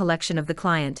data collection of the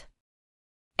client.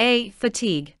 A.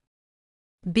 Fatigue.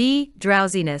 B.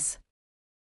 Drowsiness.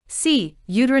 C.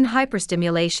 Uterine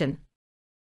hyperstimulation.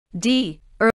 D.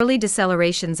 Early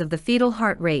decelerations of the fetal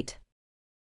heart rate.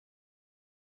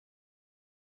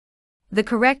 The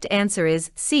correct answer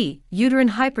is C.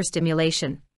 Uterine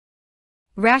hyperstimulation.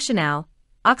 Rationale: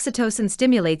 oxytocin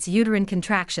stimulates uterine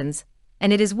contractions,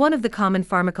 and it is one of the common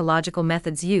pharmacological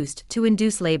methods used to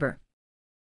induce labor.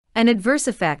 An adverse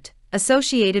effect,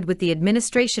 associated with the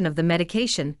administration of the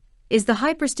medication, is the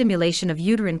hyperstimulation of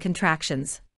uterine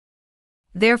contractions.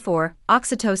 Therefore,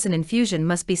 oxytocin infusion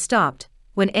must be stopped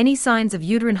when any signs of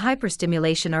uterine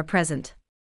hyperstimulation are present.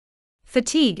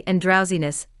 Fatigue and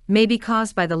drowsiness may be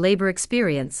caused by the labor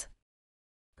experience.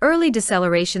 Early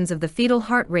decelerations of the fetal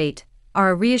heart rate are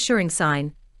a reassuring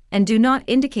sign and do not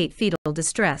indicate fetal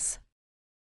distress.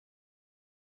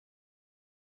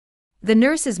 The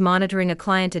nurse is monitoring a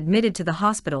client admitted to the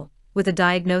hospital with a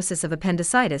diagnosis of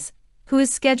appendicitis, who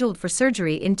is scheduled for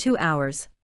surgery in 2 hours.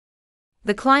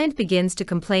 The client begins to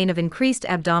complain of increased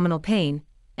abdominal pain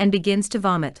and begins to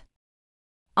vomit.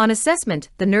 On assessment,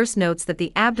 the nurse notes that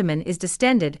the abdomen is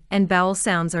distended and bowel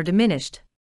sounds are diminished.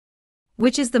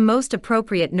 Which is the most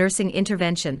appropriate nursing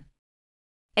intervention?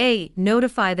 A.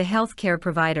 Notify the healthcare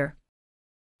provider.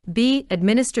 B.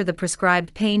 Administer the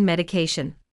prescribed pain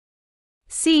medication.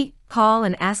 C. Call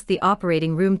and ask the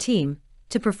operating room team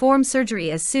to perform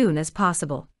surgery as soon as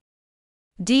possible.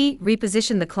 D.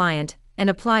 Reposition the client and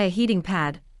apply a heating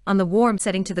pad on the warm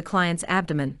setting to the client's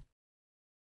abdomen.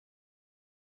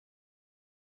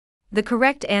 The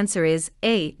correct answer is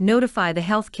A. Notify the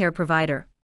healthcare provider.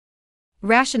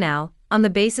 Rationale: on the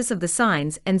basis of the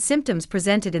signs and symptoms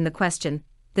presented in the question,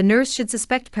 the nurse should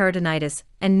suspect peritonitis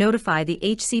and notify the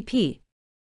HCP.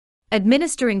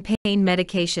 Administering pain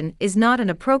medication is not an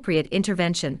appropriate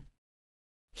intervention.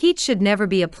 Heat should never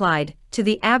be applied to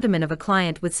the abdomen of a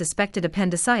client with suspected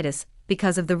appendicitis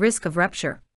because of the risk of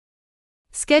rupture.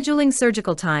 Scheduling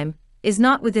surgical time is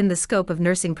not within the scope of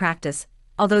nursing practice,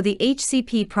 although the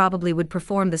HCP probably would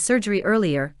perform the surgery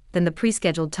earlier than the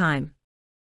pre-scheduled time.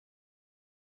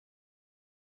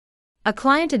 A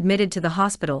client admitted to the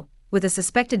hospital with a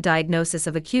suspected diagnosis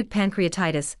of acute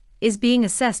pancreatitis is being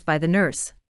assessed by the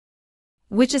nurse.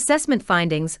 Which assessment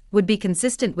findings would be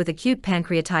consistent with acute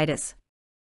pancreatitis?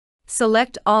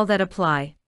 Select all that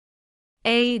apply.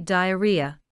 A.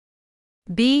 Diarrhea.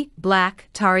 B. Black,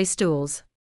 tarry stools.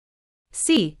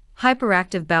 C.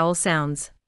 Hyperactive bowel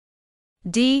sounds.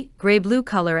 D. Gray-blue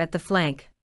color at the flank.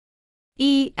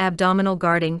 E. Abdominal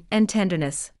guarding and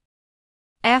tenderness.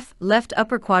 F. Left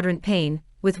upper quadrant pain,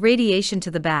 with radiation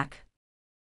to the back.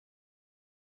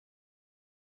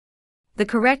 The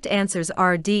correct answers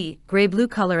are D. Gray-blue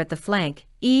color at the flank,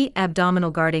 E. Abdominal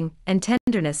guarding and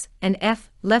tenderness, and F.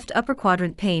 Left upper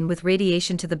quadrant pain with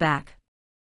radiation to the back.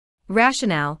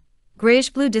 Rationale: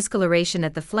 grayish-blue discoloration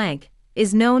at the flank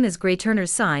is known as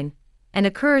Gray-Turner's sign and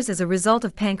occurs as a result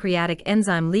of pancreatic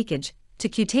enzyme leakage to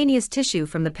cutaneous tissue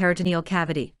from the peritoneal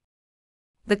cavity.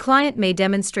 The client may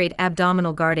demonstrate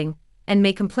abdominal guarding and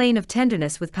may complain of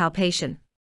tenderness with palpation.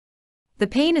 The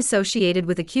pain associated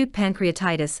with acute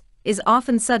pancreatitis is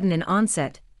often sudden in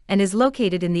onset and is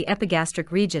located in the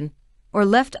epigastric region or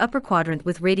left upper quadrant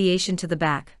with radiation to the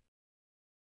back.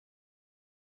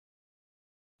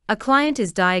 A client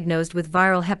is diagnosed with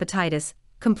viral hepatitis,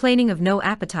 complaining of no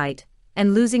appetite,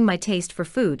 and losing my taste for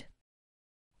food.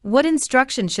 What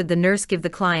instruction should the nurse give the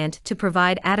client to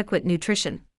provide adequate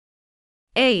nutrition?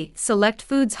 A. Select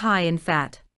foods high in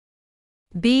fat.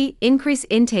 B. Increase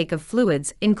intake of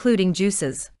fluids, including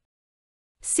juices.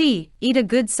 C. Eat a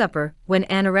good supper when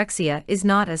anorexia is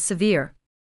not as severe.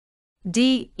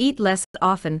 D. Eat less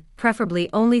often, preferably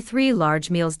only 3 large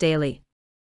meals daily.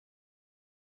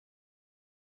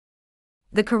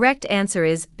 The correct answer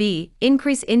is B.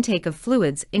 Increase intake of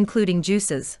fluids, including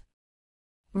juices.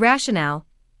 Rationale: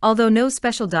 although no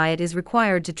special diet is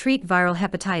required to treat viral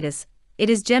hepatitis, it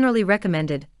is generally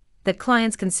recommended that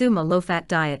clients consume a low-fat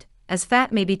diet, as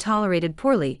fat may be tolerated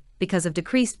poorly because of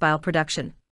decreased bile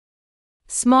production.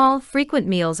 Small, frequent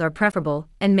meals are preferable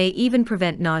and may even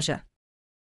prevent nausea.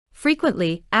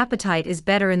 Frequently, appetite is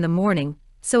better in the morning,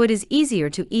 so it is easier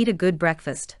to eat a good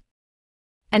breakfast.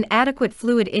 An adequate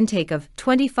fluid intake of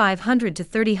 2,500 to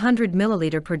 3,000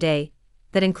 milliliter per day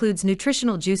that includes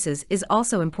nutritional juices is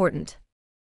also important.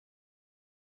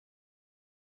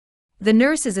 The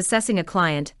nurse is assessing a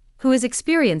client who is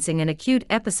experiencing an acute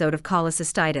episode of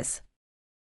cholecystitis.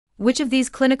 Which of these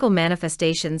clinical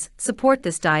manifestations support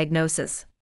this diagnosis?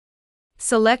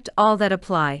 Select all that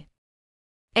apply.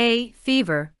 A.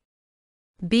 Fever.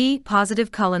 B. Positive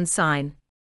Cullen's sign.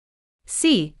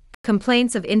 C.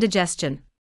 Complaints of indigestion.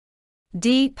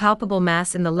 D. Palpable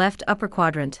mass in the left upper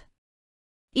quadrant.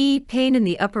 E. Pain in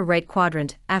the upper right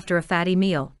quadrant after a fatty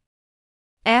meal.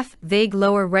 F. Vague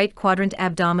lower right quadrant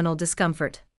abdominal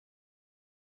discomfort.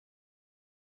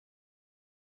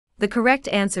 The correct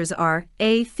answers are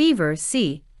A. Fever,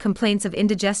 C. Complaints of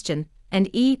indigestion, and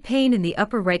E. Pain in the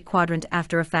upper right quadrant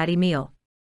after a fatty meal.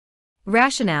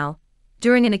 Rationale: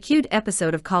 during an acute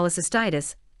episode of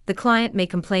cholecystitis, the client may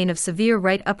complain of severe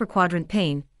right upper quadrant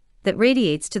pain that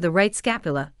radiates to the right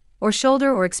scapula or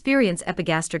shoulder or experience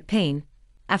epigastric pain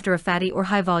after a fatty or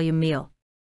high-volume meal.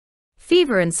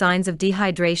 Fever and signs of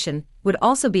dehydration would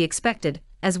also be expected,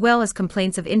 as well as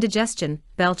complaints of indigestion,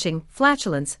 belching,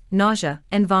 flatulence, nausea,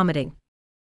 and vomiting.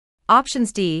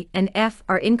 Options D and F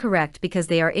are incorrect because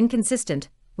they are inconsistent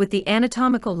with the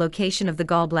anatomical location of the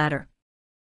gallbladder.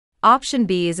 Option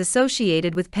B is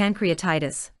associated with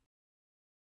pancreatitis.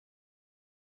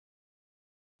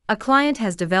 A client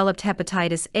has developed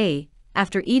hepatitis A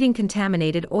after eating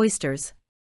contaminated oysters.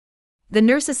 The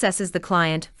nurse assesses the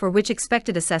client for which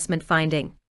expected assessment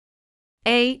finding: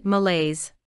 A.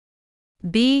 Malaise.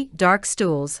 B. Dark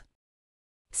stools.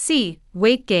 C.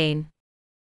 Weight gain.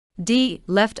 D.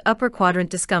 Left upper quadrant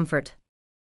discomfort.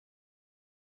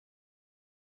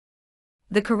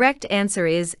 The correct answer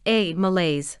is A.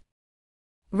 Malaise.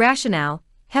 Rationale: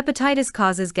 hepatitis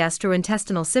causes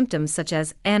gastrointestinal symptoms such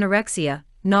as anorexia,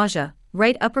 nausea,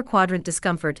 right upper quadrant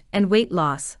discomfort, and weight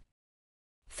loss.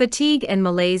 Fatigue and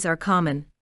malaise are common.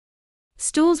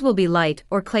 Stools will be light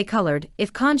or clay-colored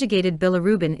if conjugated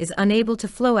bilirubin is unable to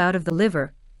flow out of the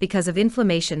liver because of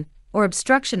inflammation or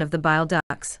obstruction of the bile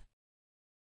ducts.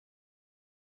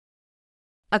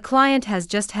 A client has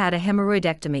just had a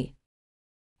hemorrhoidectomy.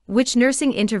 Which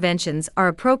nursing interventions are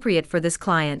appropriate for this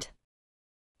client?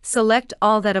 Select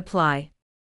all that apply.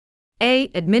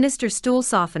 A. Administer stool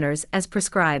softeners as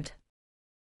prescribed.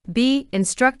 B.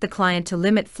 Instruct the client to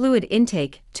limit fluid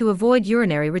intake to avoid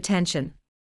urinary retention.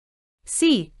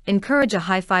 C. Encourage a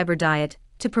high-fiber diet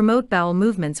to promote bowel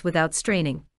movements without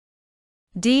straining.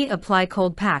 D. Apply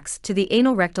cold packs to the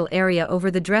anal rectal area over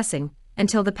the dressing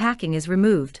until the packing is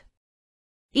removed.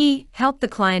 E. Help the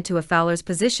client to a Fowler's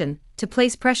position to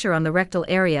place pressure on the rectal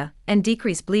area and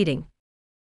decrease bleeding.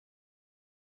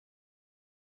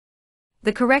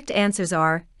 The correct answers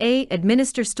are A.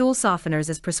 Administer stool softeners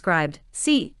as prescribed,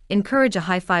 C. Encourage a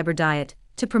high-fiber diet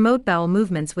to promote bowel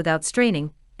movements without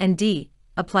straining, and D.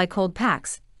 Apply cold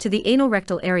packs to the anal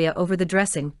rectal area over the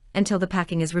dressing until the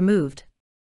packing is removed.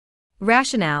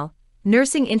 Rationale: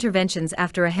 nursing interventions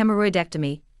after a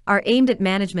hemorrhoidectomy are aimed at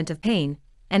management of pain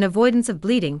and avoidance of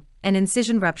bleeding and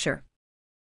incision rupture.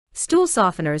 Stool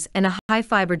softeners and a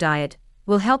high-fiber diet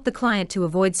will help the client to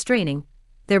avoid straining,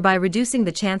 thereby reducing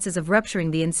the chances of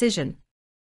rupturing the incision.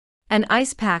 An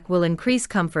ice pack will increase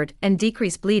comfort and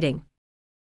decrease bleeding.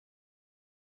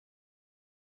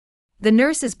 The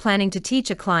nurse is planning to teach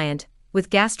a client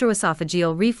with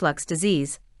gastroesophageal reflux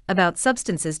disease about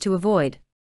substances to avoid.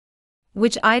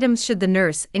 Which items should the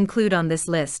nurse include on this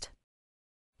list?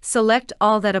 Select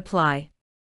all that apply.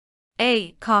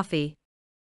 A. Coffee.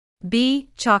 B.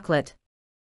 Chocolate.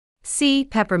 C.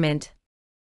 Peppermint.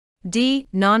 D.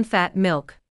 Non-fat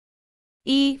milk.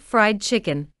 E. Fried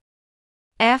chicken.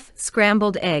 F.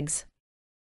 Scrambled eggs.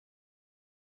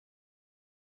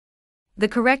 The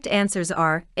correct answers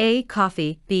are A.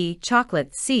 Coffee, B.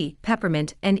 Chocolate, C.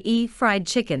 Peppermint, and E. Fried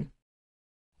chicken.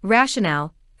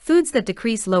 Rationale: foods that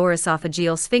decrease lower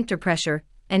esophageal sphincter pressure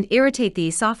and irritate the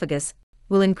esophagus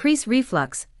will increase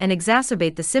reflux and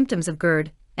exacerbate the symptoms of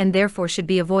GERD, and therefore should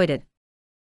be avoided.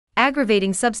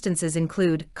 Aggravating substances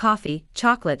include coffee,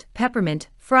 chocolate, peppermint,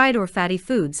 fried or fatty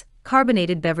foods,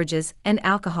 carbonated beverages, and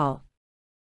alcohol.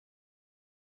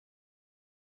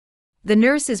 The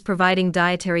nurse is providing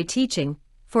dietary teaching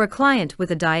for a client with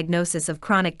a diagnosis of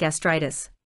chronic gastritis.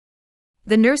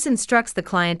 The nurse instructs the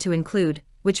client to include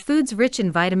which foods rich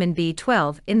in vitamin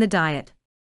B12 in the diet.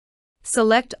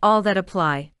 Select all that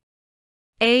apply.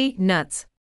 A. Nuts.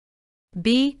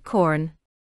 B. Corn.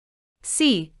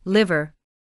 C. Liver.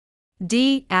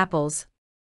 D. Apples.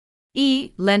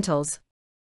 E. Lentils.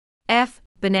 F.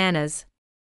 Bananas.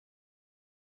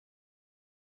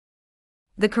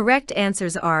 The correct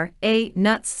answers are A.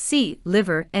 Nuts, C.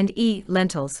 Liver, and E.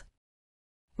 Lentils.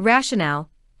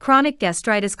 Rationale: chronic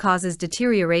gastritis causes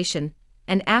deterioration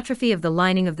and atrophy of the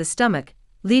lining of the stomach,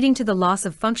 leading to the loss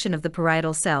of function of the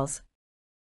parietal cells.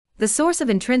 The source of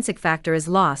intrinsic factor is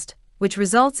lost, which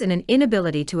results in an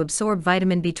inability to absorb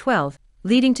vitamin B12,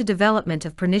 leading to development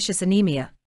of pernicious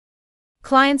anemia.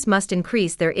 Clients must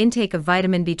increase their intake of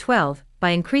vitamin B12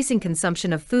 by increasing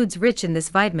consumption of foods rich in this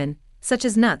vitamin, such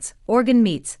as nuts, organ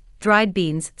meats, dried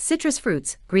beans, citrus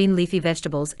fruits, green leafy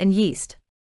vegetables, and yeast.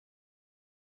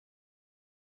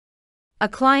 A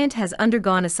client has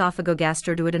undergone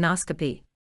esophagogastroduodenoscopy.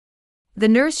 The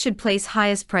nurse should place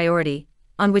highest priority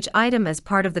on which item as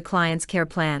part of the client's care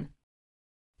plan?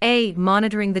 A.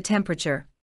 Monitoring the temperature.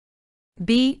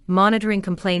 B. Monitoring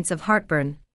complaints of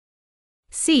heartburn.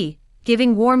 C.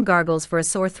 Giving warm gargles for a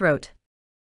sore throat.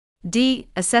 D.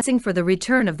 Assessing for the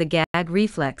return of the gag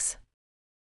reflex.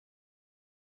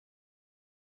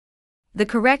 The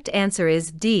correct answer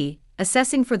is D.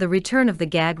 Assessing for the return of the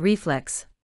gag reflex.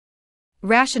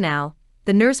 Rationale: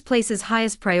 the nurse places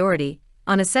highest priority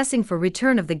on assessing for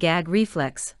return of the gag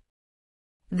reflex.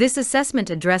 This assessment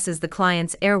addresses the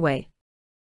client's airway.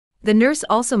 The nurse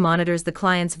also monitors the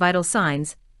client's vital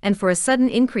signs and for a sudden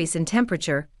increase in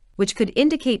temperature, which could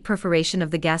indicate perforation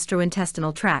of the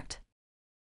gastrointestinal tract.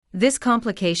 This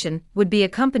complication would be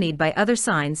accompanied by other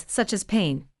signs such as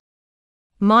pain.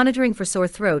 Monitoring for sore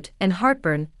throat and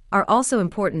heartburn are also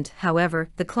important,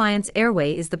 however, the client's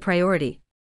airway is the priority.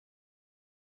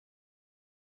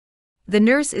 The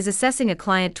nurse is assessing a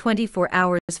client 24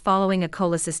 hours following a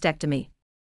cholecystectomy.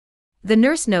 The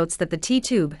nurse notes that the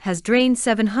T-tube has drained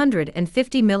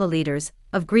 750 milliliters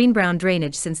of green-brown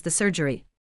drainage since the surgery.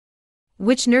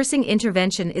 Which nursing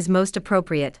intervention is most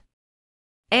appropriate?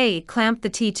 A. Clamp the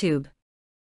T-tube.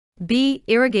 B.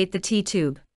 Irrigate the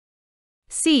T-tube.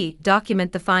 C.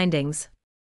 Document the findings.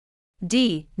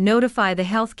 D. Notify the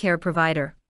healthcare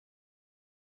provider.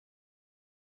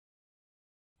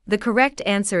 The correct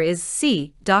answer is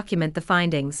C. Document the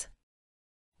findings.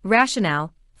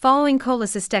 Rationale: following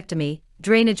cholecystectomy,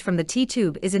 drainage from the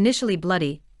T-tube is initially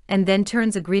bloody and then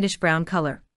turns a greenish-brown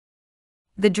color.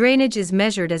 The drainage is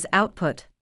measured as output.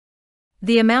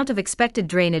 The amount of expected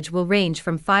drainage will range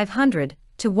from 500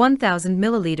 to 1,000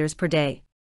 milliliters per day.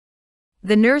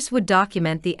 The nurse would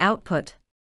document the output.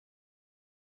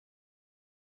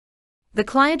 The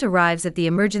client arrives at the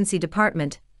emergency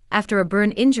department after a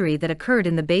burn injury that occurred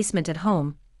in the basement at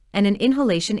home, and an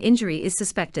inhalation injury is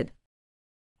suspected.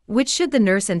 Which should the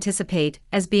nurse anticipate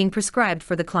as being prescribed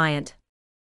for the client?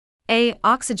 A.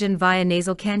 Oxygen via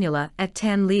nasal cannula at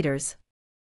 10 liters.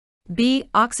 B.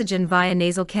 Oxygen via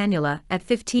nasal cannula at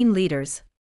 15 liters.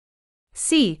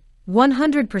 C.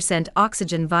 100%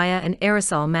 oxygen via an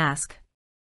aerosol mask.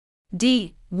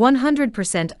 D.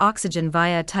 100% oxygen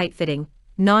via a tight-fitting,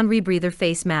 non-rebreather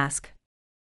face mask.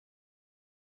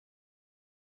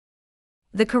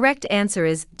 The correct answer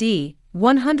is D.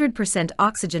 100%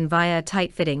 oxygen via a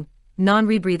tight-fitting,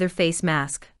 non-rebreather face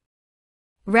mask.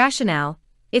 Rationale: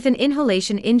 if an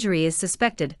inhalation injury is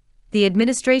suspected, the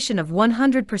administration of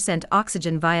 100%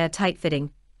 oxygen via a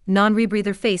tight-fitting,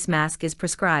 non-rebreather face mask is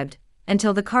prescribed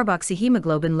until the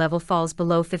carboxyhemoglobin level falls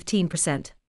below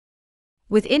 15%.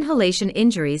 With inhalation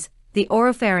injuries, the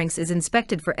oropharynx is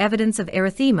inspected for evidence of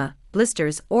erythema,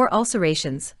 blisters, or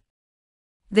ulcerations.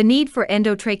 The need for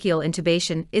endotracheal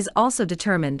intubation is also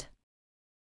determined.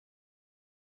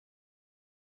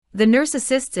 The nurse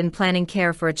assists in planning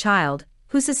care for a child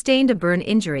who sustained a burn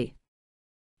injury.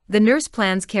 The nurse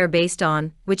plans care based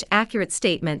on which accurate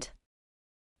statement?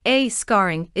 A.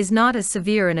 Scarring is not as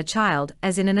severe in a child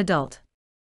as in an adult.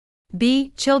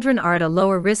 B. Children are at a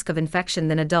lower risk of infection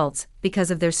than adults because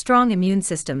of their strong immune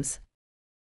systems.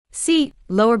 C.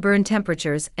 Lower burn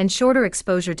temperatures and shorter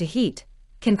exposure to heat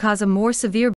can cause a more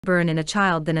severe burn in a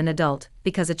child than an adult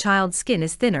because a child's skin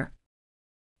is thinner.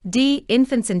 D.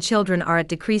 Infants and children are at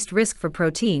decreased risk for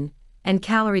protein and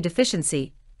calorie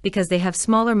deficiency because they have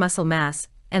smaller muscle mass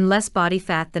and less body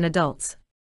fat than adults.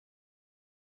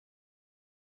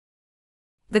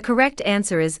 The correct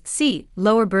answer is C.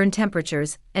 Lower burn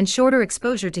temperatures and shorter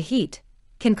exposure to heat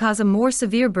can cause a more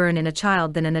severe burn in a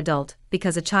child than an adult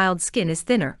because a child's skin is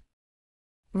thinner.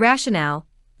 Rationale: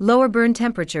 lower burn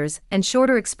temperatures and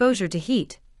shorter exposure to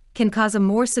heat can cause a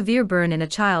more severe burn in a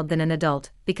child than an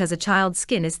adult because a child's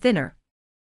skin is thinner.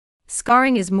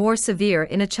 Scarring is more severe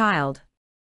in a child.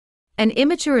 An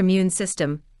immature immune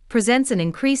system presents an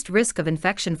increased risk of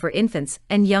infection for infants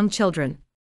and young children.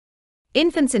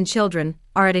 Infants and children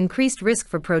are at increased risk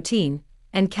for protein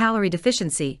and calorie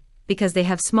deficiency because they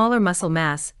have smaller muscle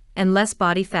mass and less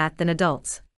body fat than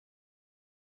adults.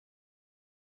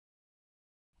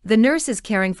 The nurse is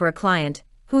caring for a client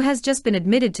who has just been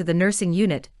admitted to the nursing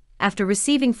unit after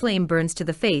receiving flame burns to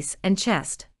the face and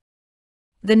chest.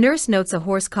 The nurse notes a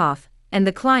hoarse cough, and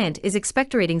the client is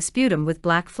expectorating sputum with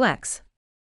black flecks.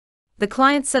 The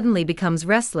client suddenly becomes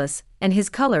restless, and his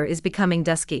color is becoming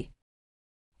dusky.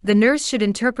 The nurse should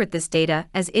interpret this data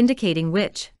as indicating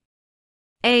which: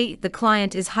 A. The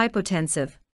client is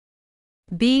hypotensive.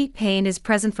 B. Pain is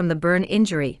present from the burn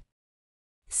injury.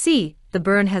 C. The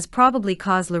burn has probably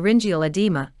caused laryngeal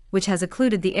edema, which has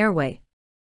occluded the airway.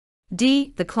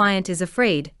 D. The client is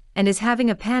afraid and is having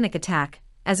a panic attack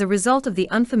as a result of the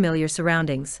unfamiliar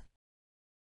surroundings.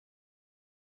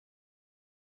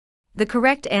 The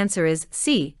correct answer is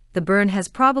C. The burn has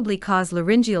probably caused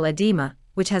laryngeal edema,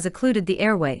 which has occluded the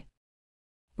airway.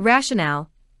 Rationale: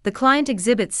 the client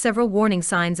exhibits several warning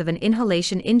signs of an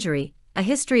inhalation injury, a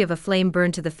history of a flame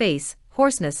burn to the face,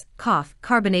 hoarseness, cough,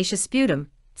 carbonaceous sputum,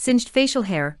 singed facial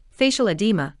hair, facial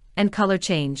edema, and color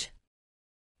change.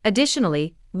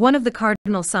 Additionally, one of the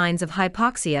cardinal signs of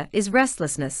hypoxia is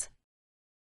restlessness.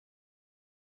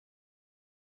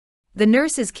 The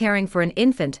nurse is caring for an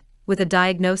infant with a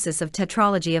diagnosis of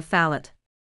tetralogy of Fallot.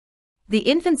 The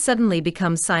infant suddenly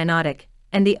becomes cyanotic,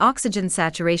 and the oxygen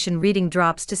saturation reading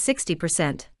drops to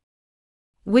 60%.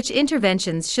 Which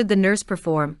interventions should the nurse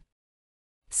perform?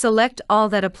 Select all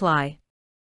that apply.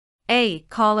 A.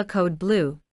 Call a code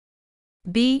blue.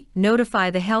 B. Notify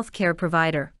the healthcare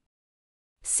provider.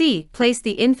 C. Place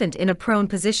the infant in a prone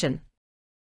position.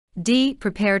 D.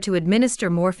 Prepare to administer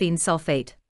morphine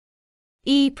sulfate.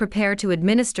 E. Prepare to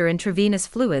administer intravenous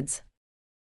fluids.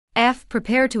 F.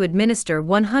 Prepare to administer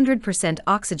 100%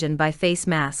 oxygen by face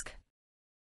mask.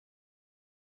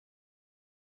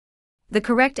 The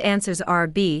correct answers are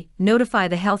B. Notify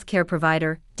the healthcare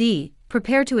provider. D.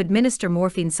 Prepare to administer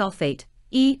morphine sulfate.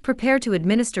 E. Prepare to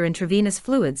administer intravenous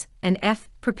fluids. And F.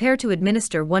 Prepare to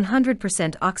administer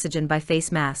 100% oxygen by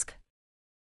face mask.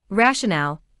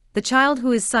 Rationale: the child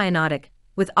who is cyanotic,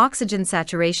 with oxygen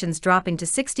saturations dropping to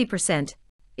 60%,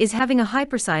 is having a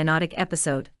hypercyanotic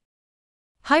episode.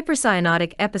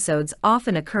 Hypercyanotic episodes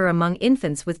often occur among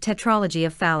infants with tetralogy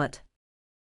of Fallot.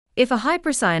 If a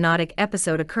hypercyanotic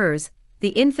episode occurs, the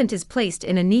infant is placed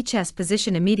in a knee-chest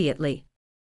position immediately.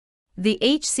 The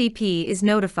HCP is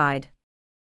notified.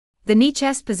 The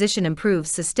knee-chest position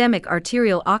improves systemic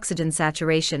arterial oxygen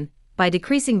saturation by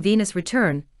decreasing venous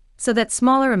return, so that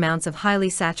smaller amounts of highly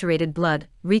saturated blood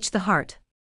reach the heart.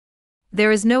 There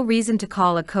is no reason to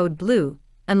call a code blue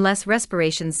unless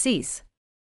respirations cease.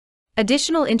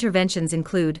 Additional interventions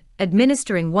include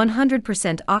administering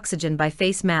 100% oxygen by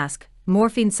face mask,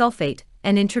 morphine sulfate,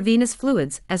 and intravenous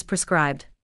fluids as prescribed.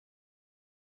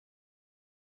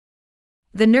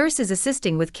 The nurse is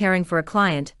assisting with caring for a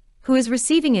client who is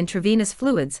receiving intravenous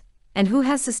fluids and who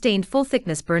has sustained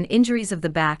full-thickness burn injuries of the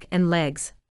back and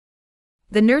legs.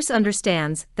 The nurse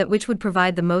understands that which would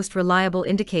provide the most reliable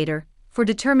indicator for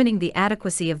determining the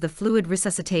adequacy of the fluid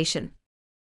resuscitation.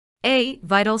 A.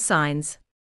 Vital signs.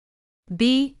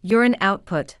 B. Urine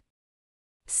output.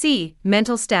 C.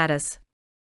 Mental status.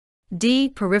 D.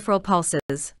 Peripheral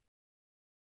pulses.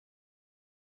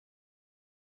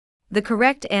 The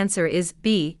correct answer is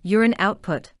B. Urine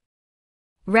output.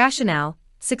 Rationale: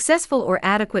 successful or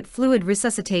adequate fluid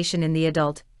resuscitation in the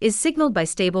adult is signaled by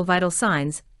stable vital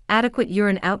signs, adequate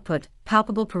urine output,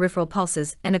 palpable peripheral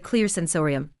pulses, and a clear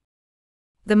sensorium.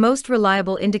 The most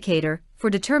reliable indicator for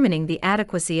determining the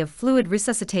adequacy of fluid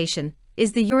resuscitation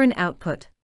is the urine output.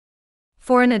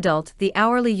 For an adult, the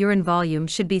hourly urine volume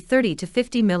should be 30 to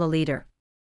 50 milliliter.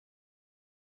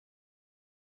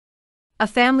 A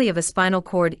family of a spinal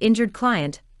cord injured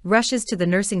client rushes to the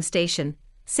nursing station,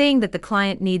 saying that the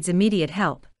client needs immediate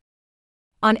help.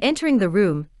 On entering the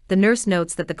room, the nurse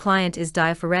notes that the client is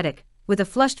diaphoretic, with a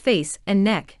flushed face and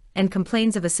neck, and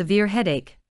complains of a severe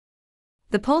headache.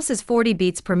 The pulse is 40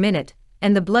 beats per minute,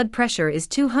 and the blood pressure is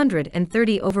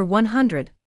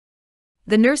 230/100.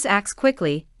 The nurse acts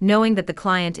quickly, knowing that the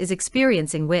client is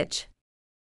experiencing which?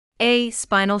 A.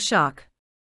 Spinal shock.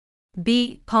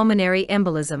 B. Pulmonary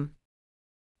embolism.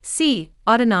 C.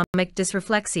 Autonomic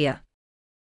dysreflexia.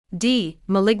 D.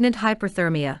 Malignant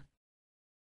hyperthermia.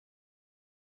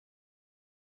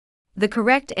 The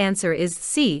correct answer is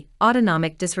C.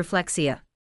 Autonomic dysreflexia.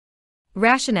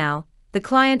 Rationale: the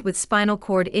client with spinal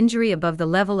cord injury above the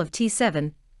level of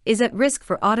T7 is at risk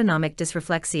for autonomic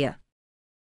dysreflexia.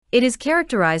 It is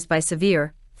characterized by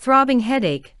severe, throbbing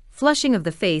headache, flushing of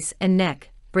the face and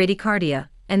neck, bradycardia,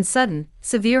 and sudden,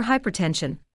 severe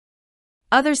hypertension.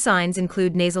 Other signs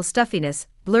include nasal stuffiness,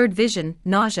 blurred vision,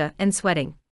 nausea, and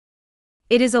sweating.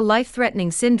 It is a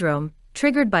life-threatening syndrome,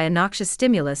 triggered by a noxious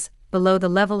stimulus below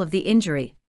the level of the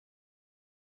injury.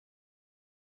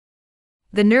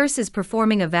 The nurse is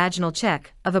performing a vaginal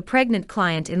check of a pregnant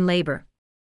client in labor.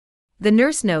 The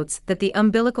nurse notes that the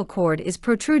umbilical cord is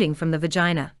protruding from the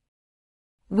vagina.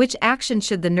 Which action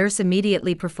should the nurse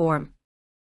immediately perform?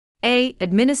 A.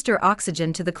 Administer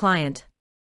oxygen to the client.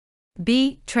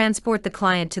 B. Transport the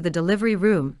client to the delivery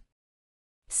room.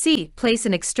 C. Place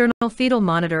an external fetal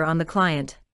monitor on the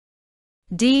client.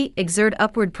 D. Exert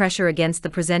upward pressure against the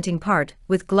presenting part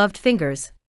with gloved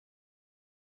fingers.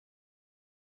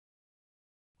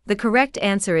 The correct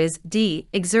answer is D.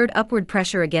 Exert upward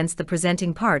pressure against the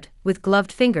presenting part with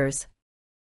gloved fingers.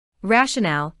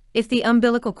 Rationale: if the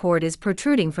umbilical cord is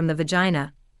protruding from the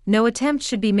vagina, no attempt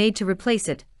should be made to replace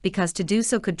it, because to do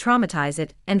so could traumatize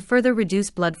it and further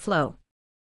reduce blood flow.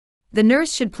 The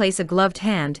nurse should place a gloved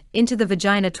hand into the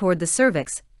vagina toward the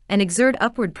cervix and exert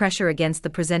upward pressure against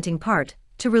the presenting part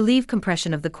to relieve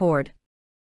compression of the cord.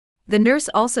 The nurse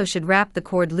also should wrap the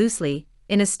cord loosely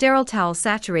in a sterile towel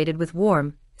saturated with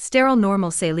warm, sterile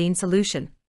normal saline solution.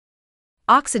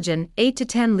 Oxygen, 8 to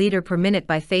 10 liter per minute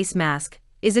by face mask,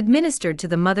 is administered to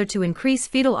the mother to increase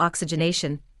fetal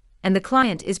oxygenation, and the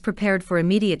client is prepared for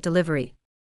immediate delivery.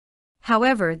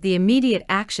 However, the immediate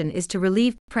action is to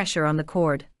relieve pressure on the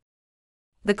cord.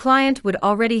 The client would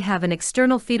already have an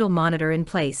external fetal monitor in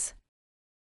place.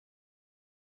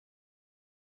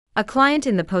 A client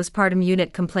in the postpartum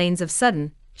unit complains of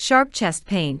sudden, sharp chest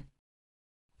pain.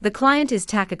 The client is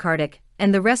tachycardic,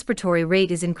 and the respiratory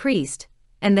rate is increased,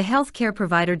 and the healthcare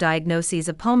provider diagnoses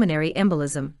a pulmonary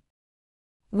embolism.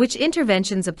 Which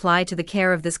interventions apply to the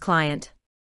care of this client?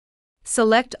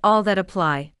 Select all that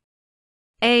apply.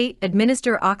 A.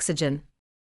 Administer oxygen.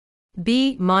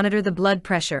 B. Monitor the blood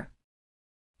pressure.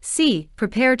 C.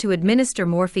 Prepare to administer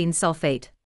morphine sulfate.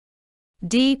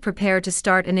 D. Prepare to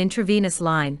start an intravenous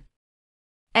line.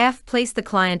 F. Place the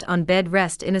client on bed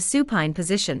rest in a supine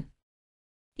position.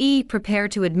 E. Prepare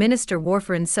to administer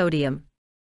warfarin sodium.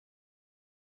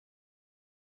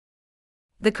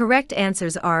 The correct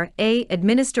answers are A.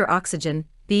 Administer oxygen,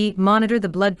 B. Monitor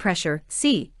the blood pressure,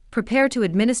 C. Prepare to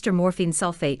administer morphine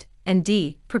sulfate, and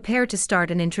D. Prepare to start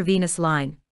an intravenous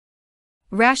line.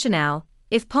 Rationale: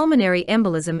 if pulmonary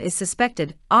embolism is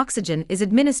suspected, oxygen is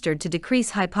administered to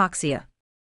decrease hypoxia.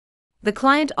 The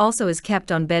client also is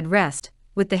kept on bed rest,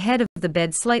 with the head of the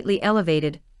bed slightly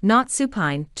elevated, not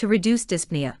supine, to reduce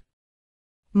dyspnea.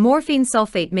 Morphine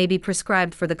sulfate may be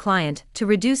prescribed for the client to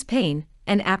reduce pain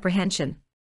and apprehension.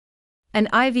 An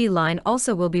IV line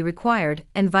also will be required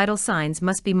and vital signs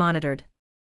must be monitored.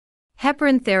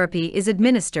 Heparin therapy is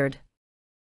administered.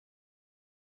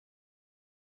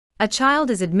 A child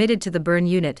is admitted to the burn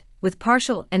unit with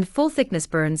partial and full thickness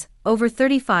burns over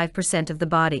 35% of the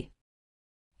body.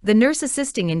 The nurse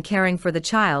assisting in caring for the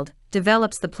child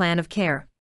develops the plan of care.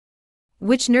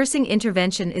 Which nursing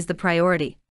intervention is the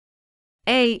priority?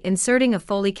 A. Inserting a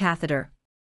Foley catheter.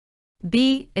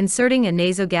 B. Inserting a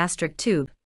nasogastric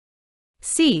tube.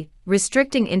 C.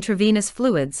 Restricting intravenous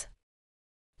fluids.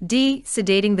 D.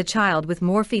 Sedating the child with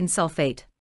morphine sulfate.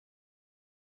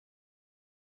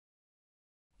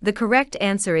 The correct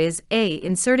answer is A.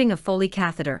 Inserting a Foley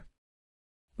catheter.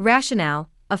 Rationale: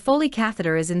 a Foley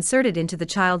catheter is inserted into the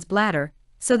child's bladder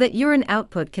so that urine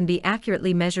output can be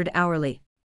accurately measured hourly.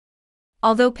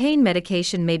 Although pain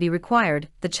medication may be required,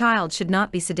 the child should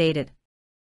not be sedated.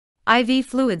 IV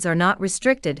fluids are not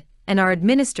restricted and are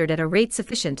administered at a rate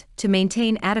sufficient to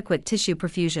maintain adequate tissue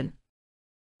perfusion.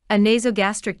 A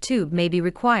nasogastric tube may be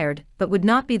required but would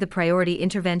not be the priority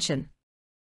intervention.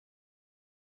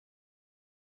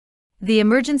 The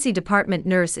emergency department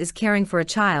nurse is caring for a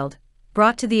child,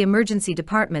 brought to the emergency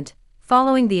department,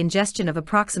 following the ingestion of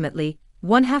approximately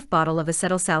 1/2 bottle of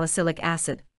acetylsalicylic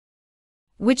acid.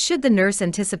 Which should the nurse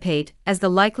anticipate as the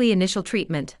likely initial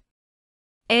treatment?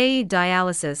 A.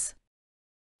 Dialysis.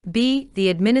 B. The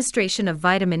administration of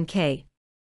vitamin K.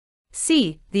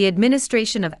 C. The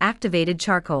administration of activated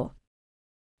charcoal.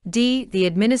 D. The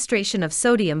administration of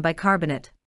sodium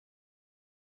bicarbonate.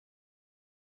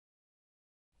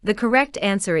 The correct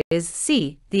answer is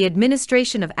C. The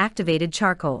administration of activated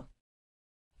charcoal.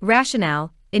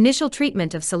 Rationale: initial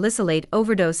treatment of salicylate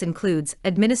overdose includes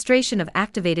administration of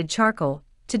activated charcoal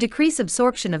to decrease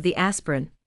absorption of the aspirin.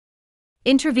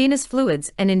 Intravenous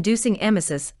fluids and inducing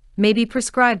emesis may be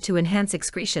prescribed to enhance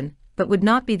excretion, but would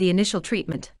not be the initial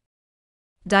treatment.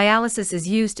 Dialysis is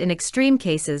used in extreme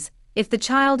cases if the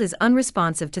child is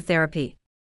unresponsive to therapy.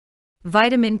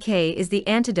 Vitamin K is the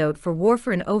antidote for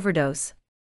warfarin overdose.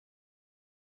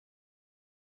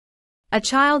 A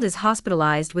child is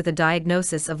hospitalized with a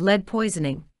diagnosis of lead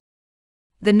poisoning.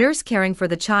 The nurse caring for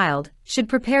the child should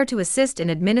prepare to assist in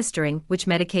administering which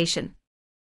medication?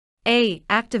 A.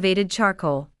 Activated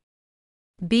charcoal.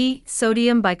 B.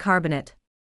 Sodium bicarbonate.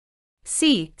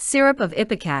 C. Syrup of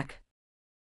ipecac.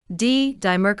 D.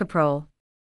 Dimercaprol.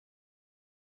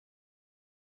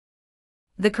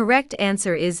 The correct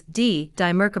answer is D.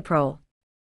 Dimercaprol.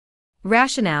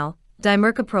 Rationale: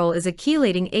 dimercaprol is a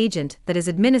chelating agent that is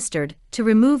administered to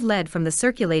remove lead from the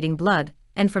circulating blood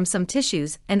and from some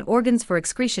tissues and organs for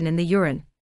excretion in the urine.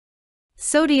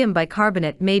 Sodium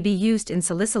bicarbonate may be used in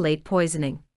salicylate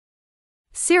poisoning.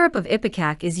 Syrup of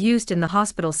ipecac is used in the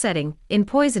hospital setting in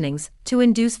poisonings to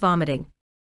induce vomiting.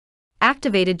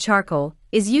 Activated charcoal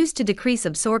is used to decrease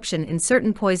absorption in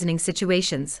certain poisoning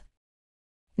situations.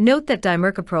 Note that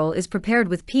dimercaprol is prepared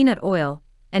with peanut oil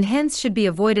and hence should be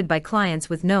avoided by clients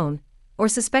with known or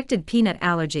suspected peanut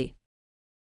allergy.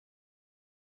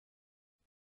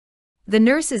 The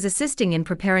nurse is assisting in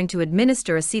preparing to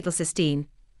administer acetylcysteine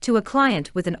to a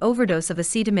client with an overdose of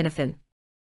acetaminophen.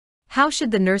 How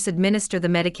should the nurse administer the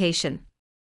medication?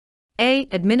 A.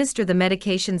 Administer the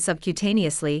medication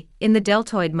subcutaneously in the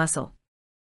deltoid muscle.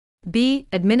 B.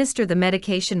 Administer the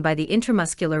medication by the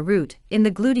intramuscular route in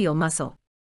the gluteal muscle.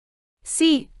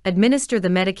 C. Administer the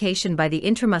medication by the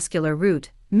intramuscular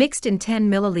route, mixed in 10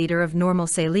 ml of normal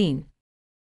saline.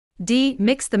 D.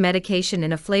 Mix the medication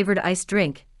in a flavored iced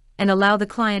drink and allow the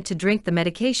client to drink the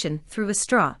medication through a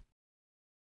straw.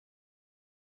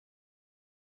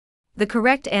 The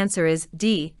correct answer is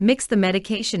D. Mix the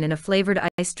medication in a flavored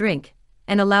iced drink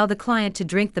and allow the client to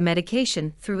drink the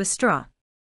medication through a straw.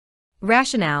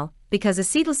 Rationale: because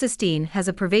acetylcysteine has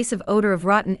a pervasive odor of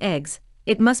rotten eggs,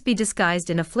 it must be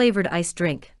disguised in a flavored iced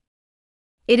drink.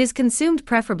 It is consumed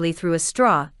preferably through a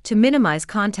straw to minimize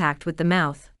contact with the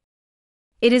mouth.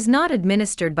 It is not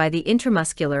administered by the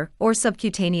intramuscular or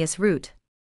subcutaneous route.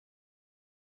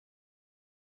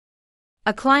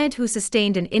 A client who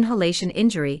sustained an inhalation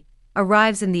injury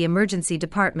arrives in the emergency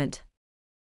department.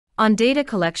 On data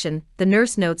collection, the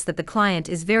nurse notes that the client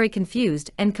is very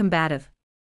confused and combative.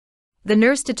 The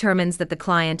nurse determines that the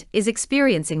client is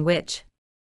experiencing which?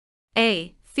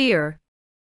 A. Fear.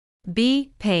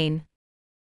 B. Pain.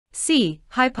 C.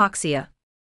 Hypoxia.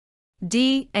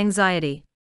 D. Anxiety.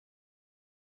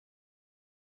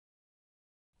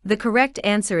 The correct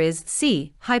answer is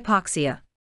C. Hypoxia.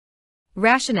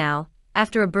 Rationale: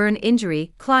 after a burn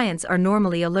injury, clients are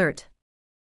normally alert.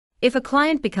 If a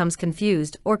client becomes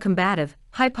confused or combative,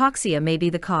 hypoxia may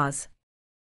be the cause.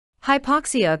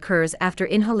 Hypoxia occurs after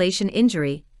inhalation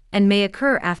injury and may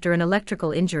occur after an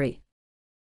electrical injury.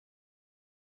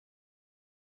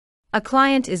 A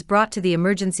client is brought to the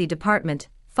emergency department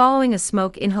following a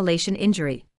smoke inhalation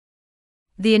injury.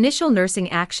 The initial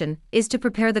nursing action is to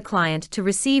prepare the client to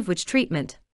receive which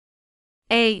treatment?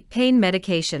 A. Pain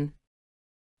medication.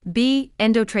 B.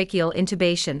 Endotracheal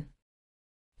intubation.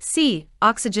 C.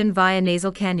 Oxygen via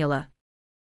nasal cannula.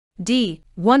 D.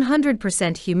 100%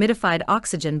 humidified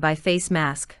oxygen by face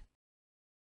mask.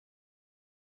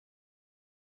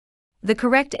 The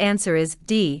correct answer is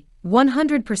D.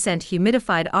 100%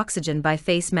 humidified oxygen by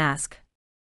face mask.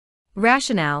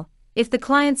 Rationale: if the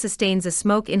client sustains a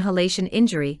smoke inhalation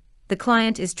injury, the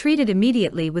client is treated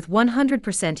immediately with 100%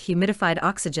 humidified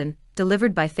oxygen,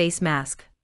 delivered by face mask.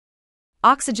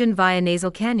 Oxygen via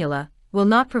nasal cannula will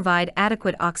not provide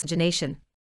adequate oxygenation.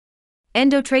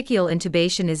 Endotracheal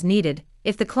intubation is needed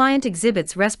if the client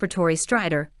exhibits respiratory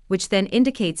stridor, which then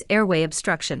indicates airway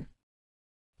obstruction.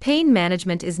 Pain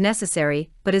management is necessary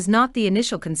but is not the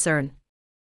initial concern.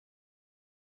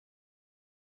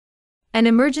 An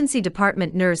emergency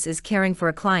department nurse is caring for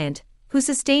a client who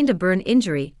sustained a burn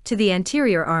injury to the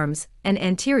anterior arms and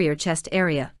anterior chest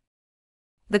area.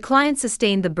 The client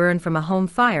sustained the burn from a home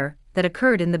fire that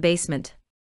occurred in the basement.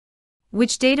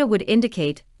 Which data would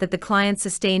indicate that the client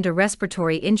sustained a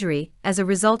respiratory injury as a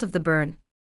result of the burn?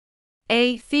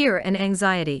 A. Fear and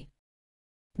anxiety.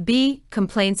 B.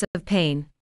 Complaints of pain.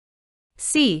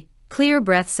 C. Clear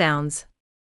breath sounds.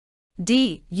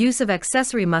 D. Use of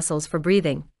accessory muscles for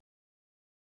breathing.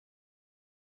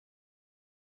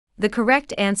 The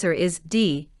correct answer is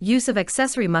D. Use of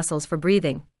accessory muscles for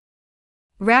breathing.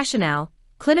 Rationale: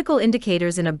 clinical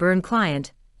indicators in a burn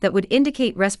client that would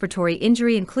indicate respiratory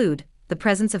injury include the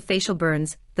presence of facial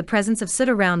burns, the presence of soot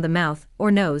around the mouth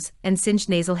or nose, and singed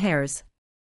nasal hairs.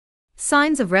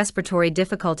 Signs of respiratory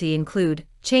difficulty include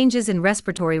changes in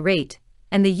respiratory rate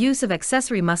and the use of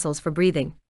accessory muscles for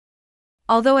breathing.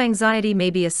 Although anxiety may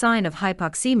be a sign of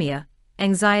hypoxemia,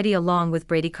 anxiety along with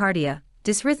bradycardia,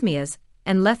 dysrhythmias,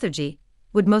 and lethargy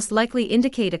would most likely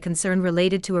indicate a concern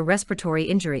related to a respiratory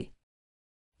injury.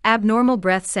 Abnormal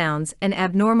breath sounds and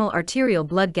abnormal arterial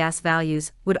blood gas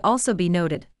values would also be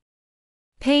noted.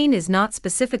 Pain is not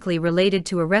specifically related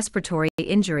to a respiratory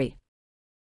injury.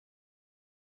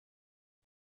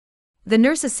 The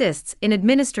nurse assists in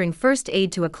administering first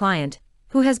aid to a client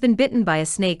who has been bitten by a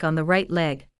snake on the right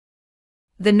leg.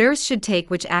 The nurse should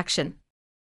take which action?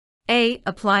 A.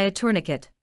 Apply a tourniquet.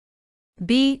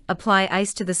 B. Apply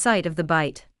ice to the site of the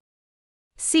bite.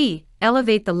 C.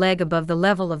 Elevate the leg above the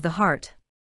level of the heart.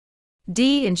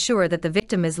 D. Ensure that the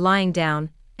victim is lying down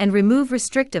and remove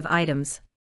restrictive items.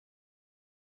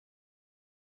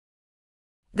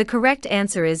 The correct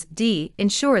answer is D.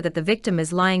 Ensure that the victim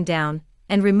is lying down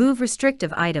and remove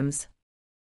restrictive items.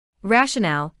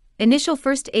 Rationale: initial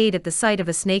first aid at the site of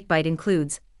a snakebite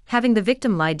includes having the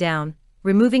victim lie down,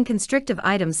 removing constrictive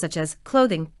items such as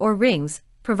clothing or rings,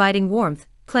 providing warmth,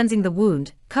 cleansing the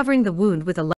wound, covering the wound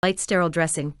with a light sterile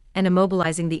dressing, and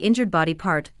immobilizing the injured body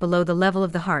part below the level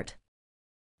of the heart.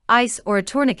 Ice or a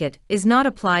tourniquet is not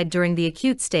applied during the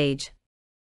acute stage.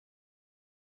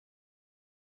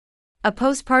 A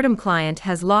postpartum client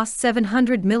has lost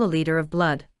 700 milliliter of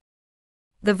blood.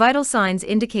 The vital signs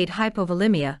indicate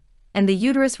hypovolemia, and the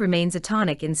uterus remains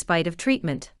atonic in spite of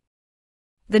treatment.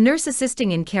 The nurse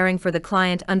assisting in caring for the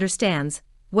client understands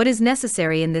what is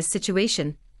necessary in this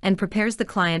situation and prepares the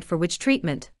client for which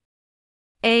treatment?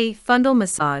 A. Fundal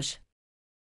massage.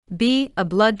 B. A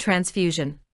blood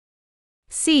transfusion.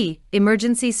 C.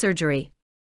 Emergency surgery.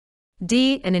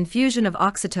 D. An infusion of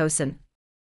oxytocin.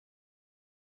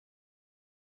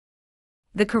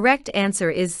 The correct answer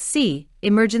is C.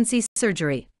 Emergency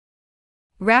surgery.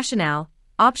 Rationale: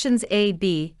 options A,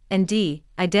 B, and D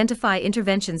identify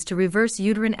interventions to reverse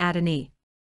uterine atony.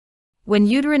 When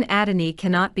uterine atony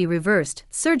cannot be reversed,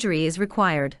 surgery is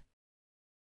required.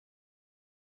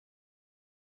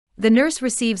 The nurse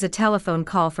receives a telephone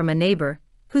call from a neighbor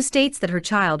who states that her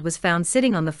child was found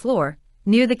sitting on the floor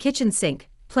near the kitchen sink,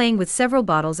 playing with several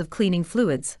bottles of cleaning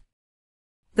fluids.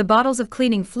 The bottles of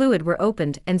cleaning fluid were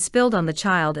opened and spilled on the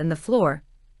child and the floor,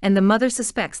 and the mother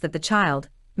suspects that the child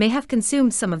may have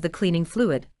consumed some of the cleaning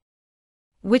fluid.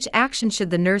 Which action should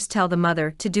the nurse tell the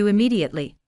mother to do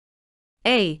immediately?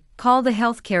 A. Call the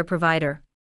healthcare provider.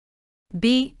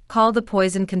 B. Call the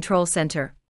poison control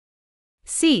center.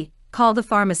 C. Call the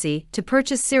pharmacy to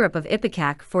purchase syrup of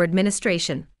ipecac for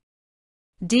administration.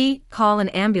 D. Call an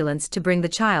ambulance to bring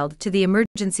the child to the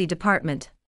emergency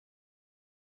department.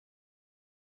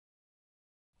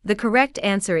 The correct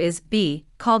answer is B.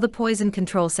 Call the Poison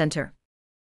Control Center.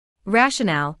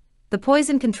 Rationale: the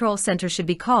Poison Control Center should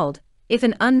be called if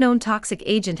an unknown toxic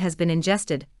agent has been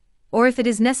ingested, or if it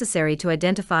is necessary to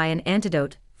identify an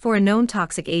antidote for a known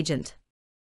toxic agent.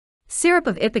 Syrup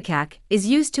of ipecac is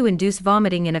used to induce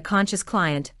vomiting in a conscious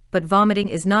client, but vomiting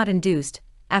is not induced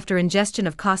after ingestion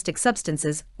of caustic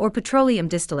substances or petroleum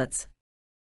distillates.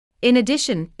 In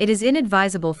addition, it is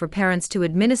inadvisable for parents to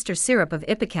administer syrup of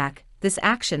ipecac. This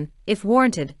action, if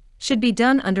warranted, should be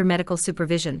done under medical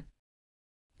supervision.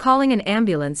 Calling an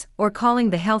ambulance or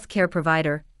calling the health care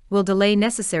provider will delay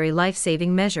necessary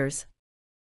life-saving measures.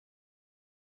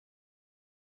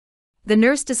 The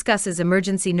nurse discusses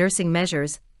emergency nursing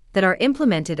measures that are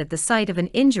implemented at the site of an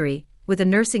injury with a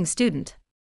nursing student.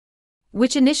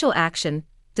 Which initial action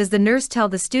does the nurse tell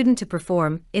the student to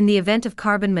perform in the event of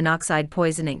carbon monoxide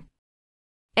poisoning?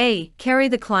 A. Carry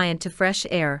the client to fresh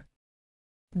air.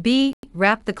 B.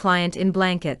 Wrap the client in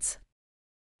blankets.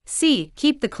 C.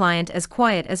 Keep the client as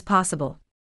quiet as possible.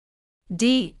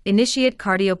 D. Initiate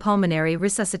cardiopulmonary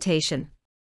resuscitation.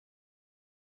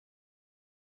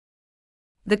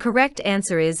 The correct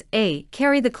answer is A.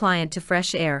 Carry the client to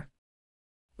fresh air.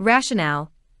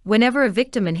 Rationale: whenever a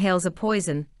victim inhales a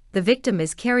poison, the victim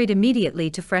is carried immediately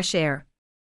to fresh air.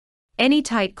 Any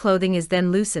tight clothing is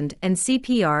then loosened and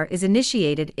CPR is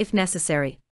initiated if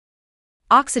necessary.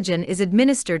 Oxygen is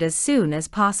administered as soon as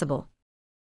possible.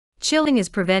 Chilling is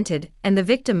prevented and the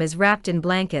victim is wrapped in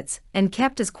blankets and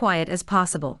kept as quiet as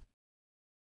possible.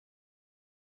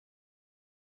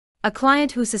 A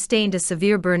client who sustained a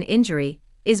severe burn injury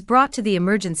is brought to the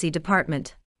emergency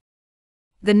department.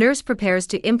 The nurse prepares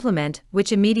to implement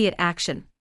which immediate action?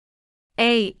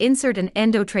 A. Insert an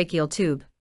endotracheal tube.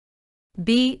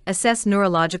 B. Assess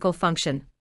neurological function.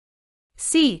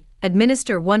 C.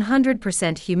 Administer 100%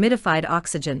 humidified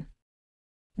oxygen.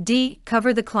 D.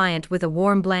 Cover the client with a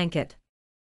warm blanket.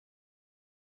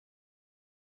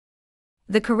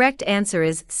 The correct answer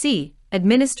is C.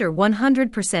 Administer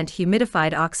 100%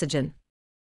 humidified oxygen.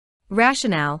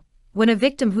 Rationale: when a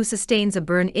victim who sustains a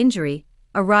burn injury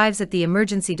arrives at the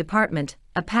emergency department,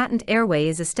 a patent airway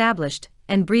is established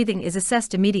and breathing is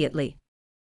assessed immediately.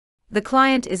 The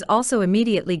client is also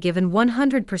immediately given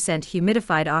 100%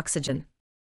 humidified oxygen.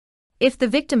 If the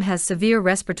victim has severe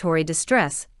respiratory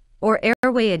distress or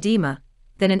airway edema,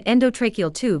 then an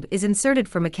endotracheal tube is inserted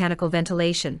for mechanical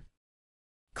ventilation.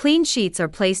 Clean sheets are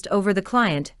placed over the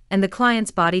client and the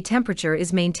client's body temperature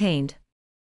is maintained.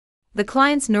 The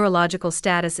client's neurological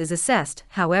status is assessed,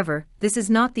 however, this is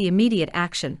not the immediate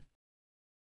action.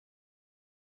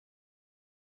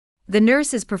 The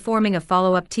nurse is performing a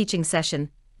follow-up teaching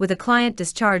session with a client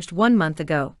discharged 1 month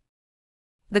ago.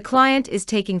 The client is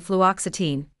taking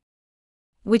fluoxetine.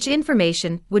 Which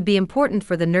information would be important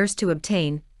for the nurse to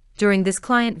obtain during this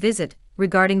client visit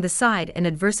regarding the side and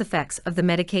adverse effects of the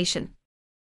medication?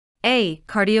 A.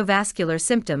 Cardiovascular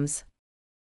symptoms.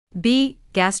 B.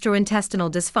 Gastrointestinal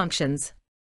dysfunctions.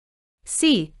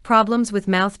 C. Problems with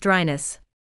mouth dryness.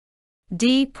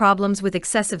 D. Problems with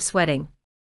excessive sweating.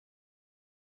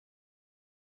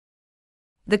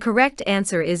 The correct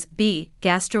answer is B.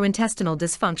 Gastrointestinal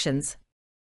dysfunctions.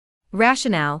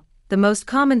 Rationale: the most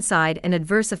common side and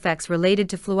adverse effects related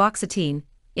to fluoxetine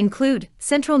include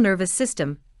central nervous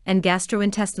system and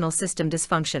gastrointestinal system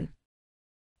dysfunction.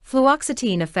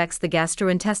 Fluoxetine affects the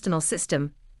gastrointestinal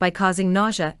system by causing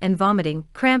nausea and vomiting,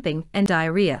 cramping, and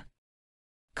diarrhea.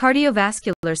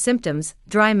 Cardiovascular symptoms,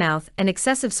 dry mouth, and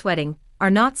excessive sweating are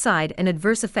not side and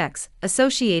adverse effects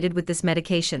associated with this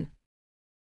medication.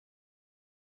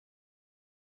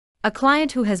 A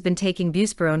client who has been taking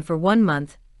buspirone for 1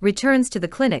 month returns to the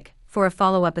clinic for a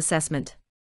follow-up assessment.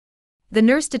 The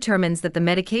nurse determines that the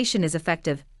medication is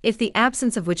effective if the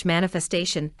absence of which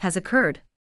manifestation has occurred.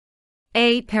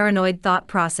 A. Paranoid thought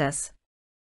process.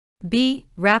 B.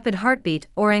 Rapid heartbeat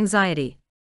or anxiety.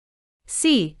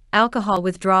 C. Alcohol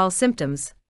withdrawal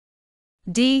symptoms.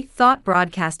 D. Thought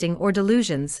broadcasting or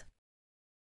delusions.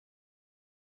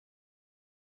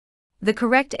 The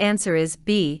correct answer is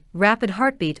B. Rapid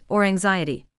heartbeat or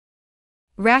anxiety.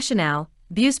 Rationale: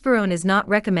 buspirone is not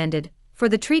recommended for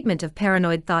the treatment of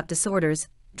paranoid thought disorders,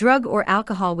 drug or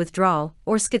alcohol withdrawal,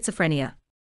 or schizophrenia.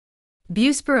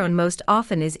 Buspirone most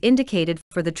often is indicated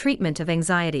for the treatment of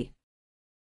anxiety.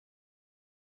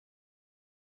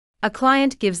 A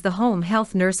client gives the home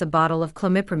health nurse a bottle of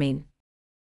clomipramine.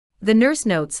 The nurse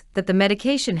notes that the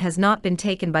medication has not been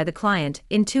taken by the client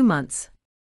in 2 months.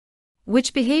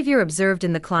 Which behavior observed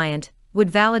in the client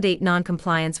would validate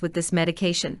noncompliance with this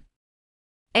medication?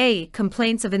 A.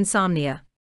 Complaints of insomnia.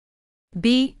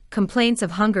 B. Complaints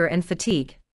of hunger and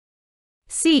fatigue.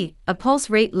 C. A pulse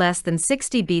rate less than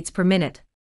 60 beats per minute.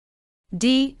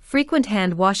 D. Frequent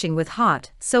hand washing with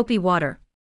hot, soapy water.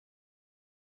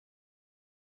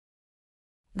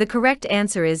 The correct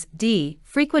answer is D.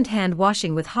 Frequent hand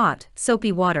washing with hot,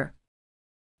 soapy water.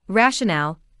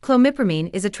 Rationale: clomipramine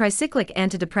is a tricyclic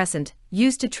antidepressant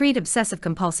used to treat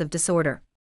obsessive-compulsive disorder.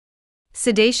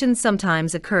 Sedation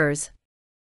sometimes occurs.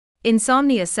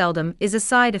 Insomnia seldom is a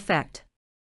side effect.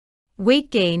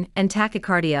 Weight gain and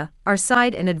tachycardia are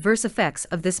side and adverse effects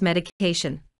of this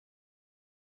medication.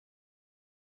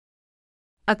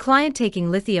 A client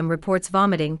taking lithium reports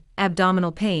vomiting,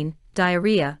 abdominal pain,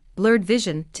 diarrhea, blurred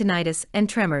vision, tinnitus, and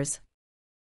tremors.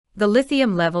 The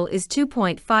lithium level is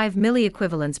 2.5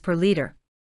 milliequivalents per liter.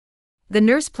 The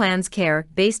nurse plans care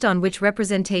based on which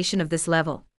representation of this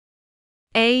level?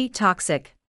 A.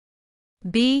 Toxic.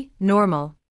 B.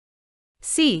 Normal.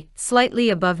 C.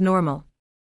 Slightly above normal.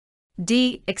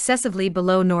 D. Excessively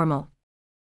below normal.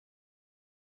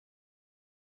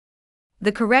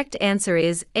 The correct answer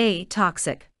is A.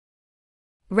 Toxic.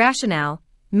 Rationale: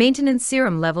 maintenance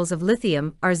serum levels of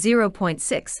lithium are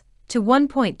 0.6 to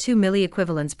 1.2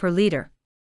 milliequivalents per liter.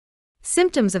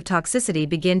 Symptoms of toxicity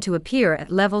begin to appear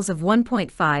at levels of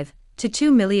 1.5 to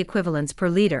 2 milliequivalents per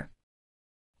liter.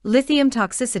 Lithium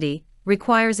toxicity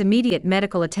requires immediate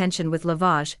medical attention with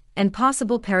lavage and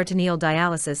possible peritoneal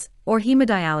dialysis or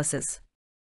hemodialysis.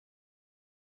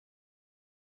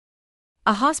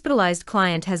 A hospitalized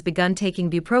client has begun taking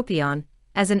bupropion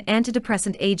as an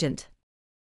antidepressant agent.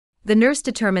 The nurse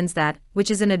determines that,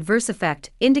 which is an adverse effect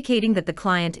indicating that the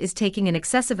client is taking an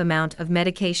excessive amount of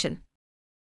medication.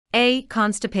 A.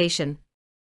 Constipation.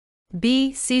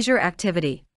 B. Seizure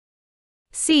activity.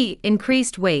 C.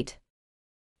 Increased weight.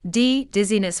 D.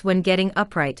 Dizziness when getting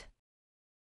upright.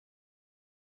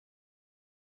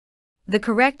 The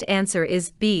correct answer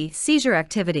is B. Seizure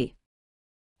activity.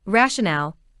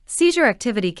 Rationale: seizure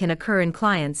activity can occur in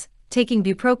clients taking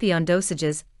bupropion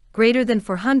dosages greater than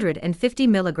 450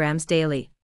 mg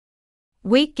daily.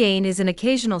 Weight gain is an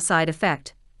occasional side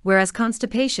effect, whereas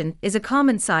constipation is a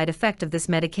common side effect of this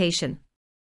medication.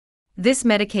 This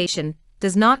medication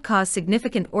does not cause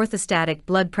significant orthostatic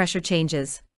blood pressure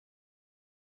changes.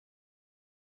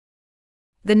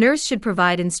 The nurse should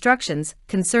provide instructions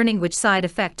concerning which side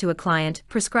effect to a client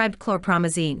prescribed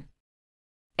chlorpromazine.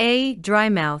 A. Dry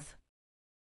mouth.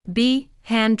 B.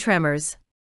 Hand tremors.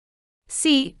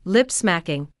 C. Lip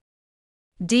smacking.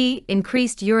 D.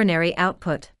 Increased urinary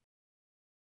output.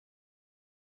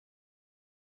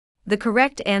 The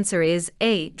correct answer is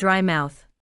A. Dry mouth.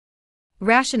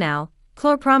 Rationale: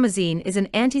 chlorpromazine is an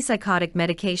antipsychotic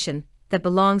medication that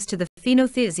belongs to the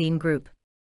phenothiazine group.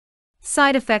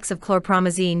 Side effects of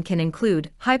chlorpromazine can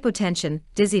include hypotension,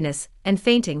 dizziness, and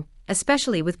fainting,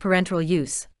 especially with parenteral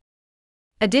use.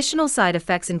 Additional side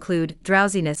effects include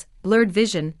drowsiness, blurred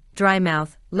vision, dry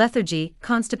mouth, lethargy,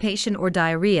 constipation or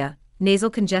diarrhea,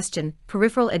 nasal congestion,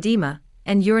 peripheral edema,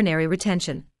 and urinary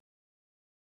retention.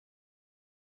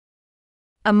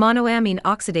 A monoamine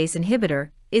oxidase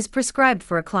inhibitor is prescribed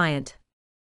for a client.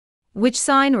 Which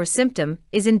sign or symptom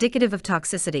is indicative of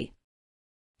toxicity?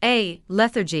 A.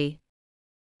 Lethargy.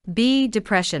 B.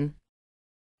 Depression.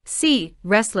 C.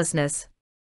 Restlessness.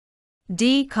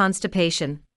 D.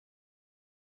 Constipation.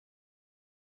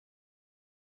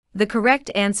 The correct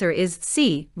answer is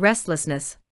C.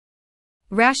 Restlessness.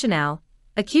 Rationale: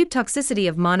 acute toxicity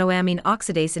of monoamine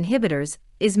oxidase inhibitors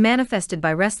is manifested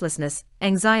by restlessness,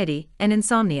 anxiety, and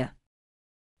insomnia.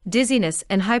 Dizziness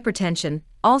and hypertension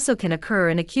also can occur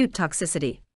in acute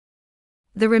toxicity.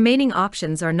 The remaining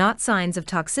options are not signs of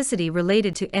toxicity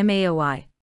related to MAOI.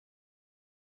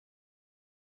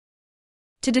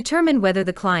 To determine whether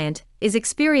the client is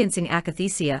experiencing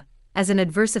akathisia as an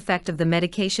adverse effect of the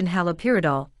medication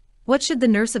haloperidol, what should the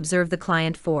nurse observe the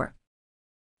client for?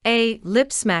 A.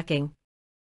 Lip smacking.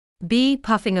 B.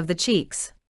 Puffing of the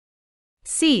cheeks.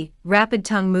 C. Rapid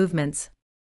tongue movements.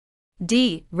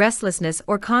 D. Restlessness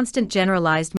or constant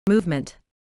generalized movement.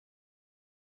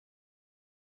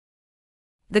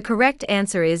 The correct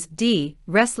answer is D.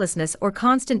 Restlessness or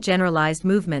constant generalized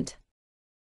movement.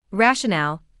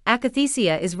 Rationale: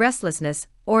 akathisia is restlessness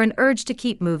or an urge to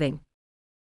keep moving.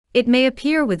 It may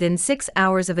appear within 6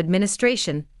 hours of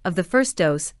administration of the first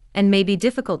dose and may be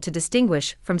difficult to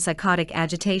distinguish from psychotic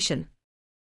agitation.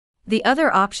 The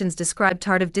other options describe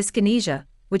tardive dyskinesia,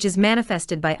 which is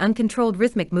manifested by uncontrolled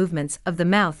rhythmic movements of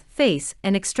the mouth, face,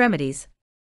 and extremities.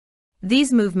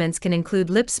 These movements can include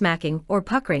lip smacking or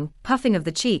puckering, puffing of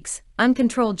the cheeks,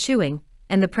 uncontrolled chewing,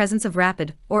 and the presence of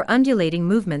rapid or undulating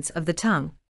movements of the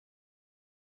tongue.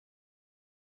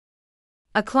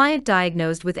 A client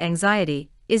diagnosed with anxiety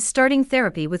is starting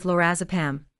therapy with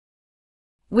lorazepam.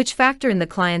 Which factor in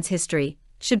the client's history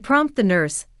should prompt the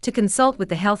nurse to consult with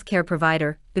the healthcare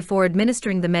provider before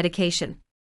administering the medication?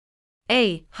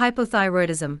 A.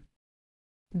 Hypothyroidism.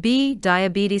 B.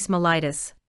 Diabetes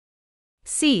mellitus.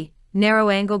 C.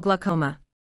 Narrow-angle glaucoma.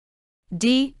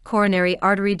 D. Coronary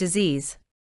artery disease.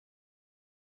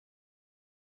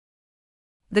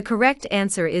 The correct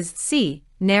answer is C.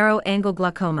 Narrow-angle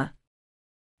glaucoma.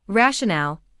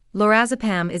 Rationale: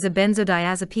 lorazepam is a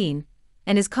benzodiazepine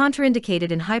and is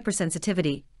contraindicated in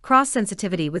hypersensitivity,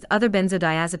 cross-sensitivity with other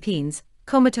benzodiazepines,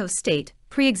 comatose state,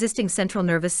 pre-existing central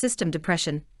nervous system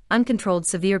depression, uncontrolled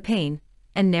severe pain,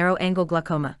 and narrow-angle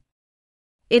glaucoma.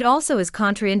 It also is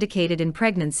contraindicated in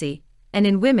pregnancy and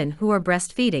in women who are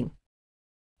breastfeeding.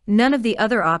 None of the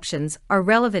other options are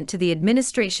relevant to the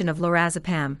administration of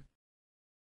lorazepam.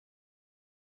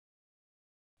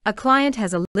 A client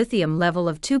has a lithium level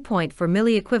of 2.4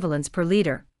 milliequivalents per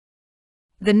liter.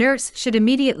 The nurse should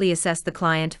immediately assess the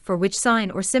client for which sign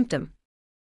or symptom?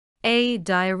 A.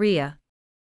 Diarrhea.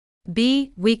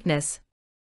 B. Weakness.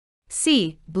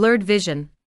 C. Blurred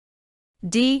vision.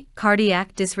 D.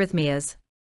 Cardiac dysrhythmias.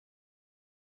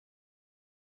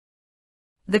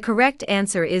 The correct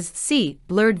answer is C.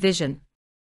 Blurred vision.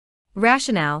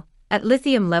 Rationale: at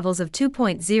lithium levels of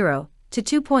 2.0 to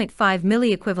 2.5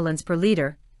 milliequivalents per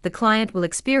liter, the client will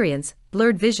experience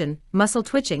blurred vision, muscle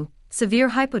twitching, severe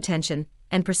hypotension,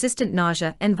 and persistent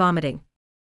nausea and vomiting.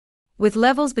 With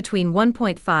levels between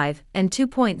 1.5 and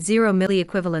 2.0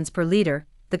 milliequivalents per liter,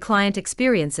 the client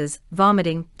experiences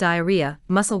vomiting, diarrhea,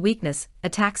 muscle weakness,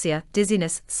 ataxia,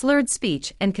 dizziness, slurred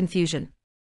speech, and confusion.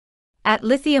 At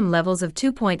lithium levels of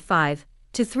 2.5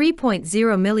 to 3.0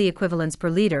 milliequivalents per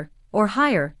liter, or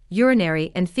higher,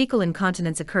 urinary and fecal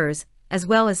incontinence occurs, as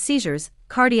well as seizures,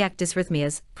 cardiac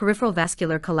dysrhythmias, peripheral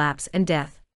vascular collapse, and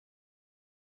death.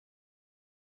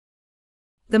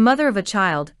 The mother of a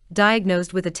child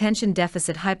diagnosed with attention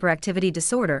deficit hyperactivity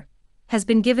disorder has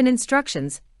been given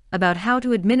instructions about how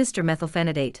to administer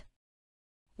methylphenidate.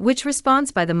 Which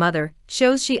response by the mother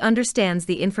shows she understands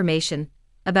the information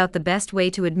about the best way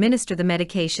to administer the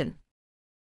medication?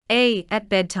 A. At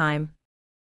bedtime.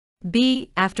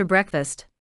 B. After breakfast.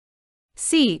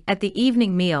 C. At the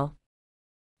evening meal.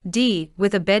 D.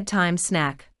 With a bedtime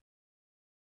snack.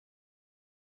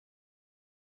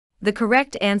 The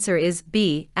correct answer is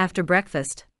B. After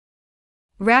breakfast.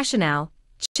 Rationale: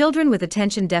 children with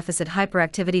attention deficit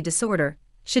hyperactivity disorder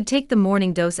should take the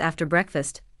morning dose after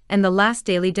breakfast, and the last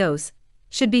daily dose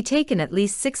should be taken at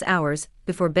least 6 hours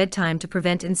before bedtime to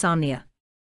prevent insomnia.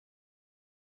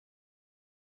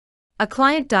 A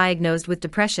client diagnosed with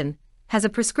depression has a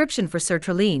prescription for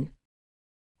sertraline.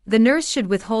 The nurse should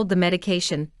withhold the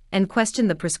medication and question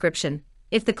the prescription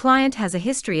if the client has a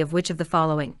history of which of the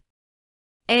following?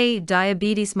 A.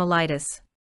 Diabetes mellitus.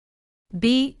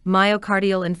 B.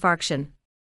 Myocardial infarction.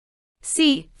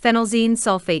 C. Phenylzine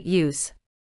sulfate use.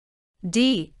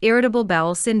 D. Irritable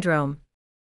bowel syndrome.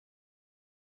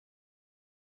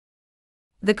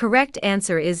 The correct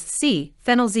answer is C.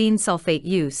 Phenylzine sulfate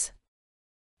use.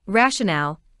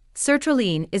 Rationale: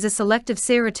 sertraline is a selective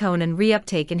serotonin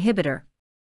reuptake inhibitor.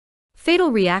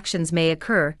 Fatal reactions may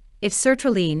occur if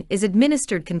sertraline is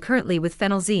administered concurrently with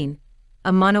phenylzine,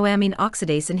 a monoamine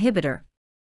oxidase inhibitor.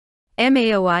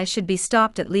 MAOI should be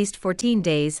stopped at least 14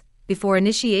 days before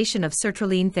initiation of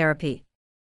sertraline therapy.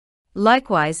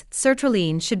 Likewise,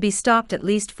 sertraline should be stopped at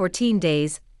least 14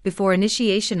 days before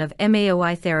initiation of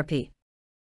MAOI therapy.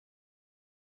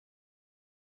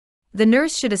 The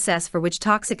nurse should assess for which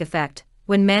toxic effect,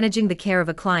 when managing the care of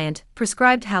a client,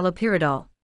 prescribed haloperidol.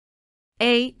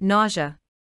 A. Nausea.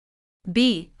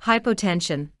 B.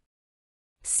 Hypotension.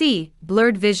 C.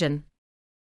 Blurred vision.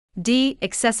 D.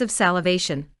 Excessive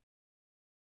salivation.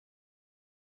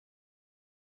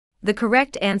 The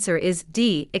correct answer is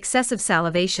D. Excessive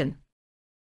salivation.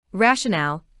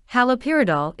 Rationale: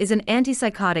 haloperidol is an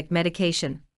antipsychotic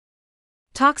medication.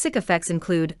 Toxic effects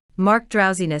include marked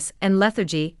drowsiness and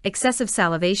lethargy, excessive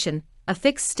salivation, a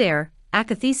fixed stare,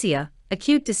 akathisia,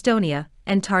 acute dystonia,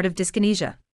 and tardive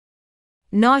dyskinesia.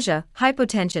 Nausea,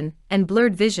 hypotension, and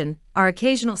blurred vision are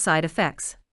occasional side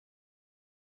effects.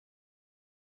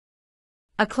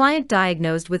 A client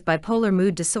diagnosed with bipolar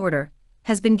mood disorder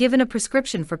has been given a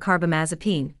prescription for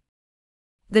carbamazepine.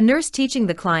 The nurse teaching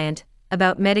the client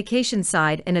about medication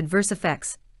side and adverse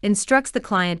effects instructs the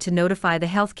client to notify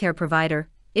the healthcare provider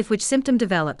if which symptom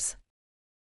develops.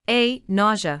 A.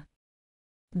 Nausea.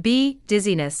 B.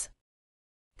 Dizziness.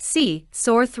 C.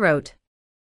 Sore throat.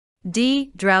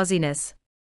 D. Drowsiness.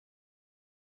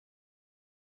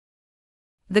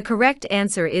 The correct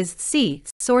answer is C.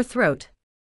 Sore throat.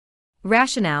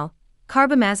 Rationale: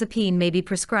 carbamazepine may be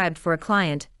prescribed for a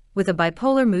client with a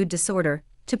bipolar mood disorder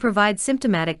to provide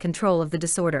symptomatic control of the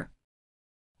disorder.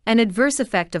 An adverse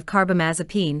effect of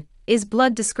carbamazepine is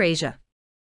blood dyscrasia.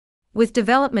 With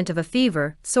development of a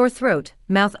fever, sore throat,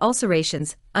 mouth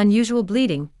ulcerations, unusual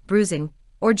bleeding, bruising,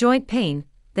 or joint pain,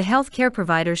 the health care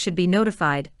provider should be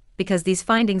notified, because these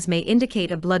findings may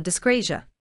indicate a blood dyscrasia.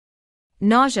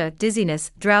 Nausea,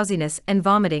 dizziness, drowsiness, and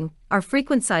vomiting are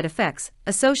frequent side effects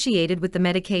associated with the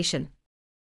medication.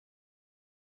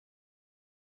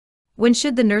 When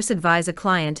should the nurse advise a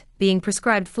client being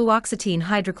prescribed fluoxetine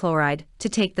hydrochloride to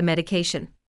take the medication?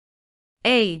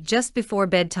 A. Just before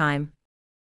bedtime.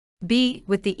 B.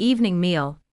 With the evening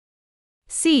meal.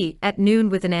 C. At noon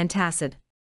with an antacid.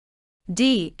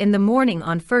 D. In the morning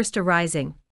on first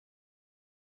arising.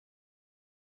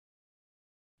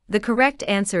 The correct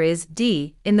answer is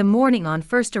D. In the morning on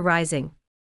first arising.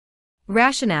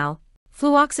 Rationale: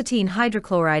 fluoxetine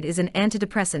hydrochloride is an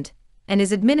antidepressant and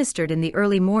is administered in the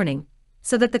early morning,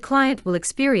 so that the client will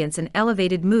experience an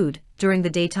elevated mood during the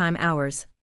daytime hours.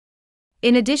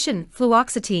 In addition,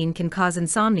 fluoxetine can cause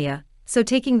insomnia, so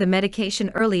taking the medication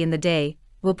early in the day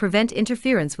will prevent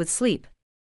interference with sleep.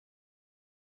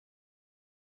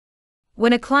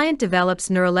 When a client develops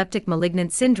neuroleptic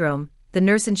malignant syndrome, the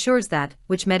nurse ensures that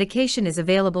which medication is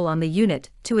available on the unit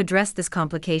to address this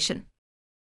complication.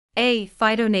 A.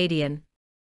 Phytonadione.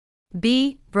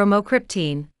 B.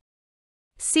 Bromocriptine.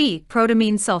 C.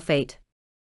 Protamine sulfate.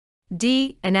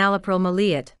 D. Enalapril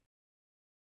maleate.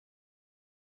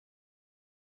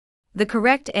 The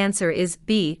correct answer is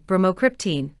B.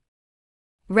 Bromocriptine.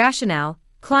 Rationale: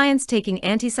 clients taking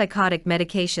antipsychotic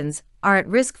medications are at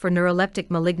risk for neuroleptic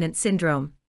malignant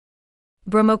syndrome.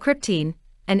 Bromocriptine,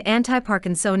 an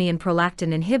anti-Parkinsonian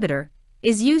prolactin inhibitor,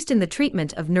 is used in the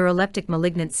treatment of neuroleptic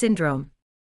malignant syndrome.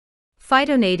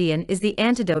 Phytonadione is the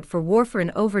antidote for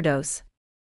warfarin overdose.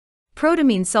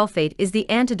 Protamine sulfate is the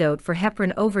antidote for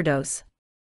heparin overdose.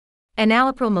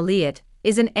 Enalapril maleate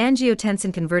is an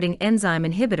angiotensin-converting enzyme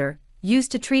inhibitor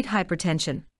used to treat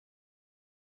hypertension.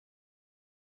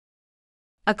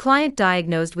 A client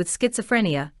diagnosed with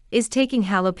schizophrenia is taking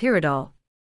haloperidol.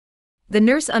 The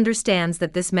nurse understands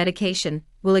that this medication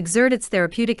will exert its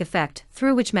therapeutic effect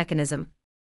through which mechanism?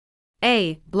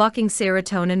 A. Blocking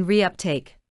serotonin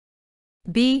reuptake.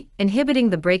 B. Inhibiting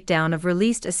the breakdown of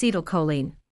released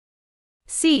acetylcholine.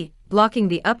 C. Blocking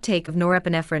the uptake of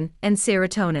norepinephrine and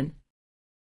serotonin.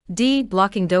 D.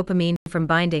 Blocking dopamine from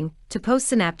binding to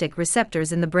postsynaptic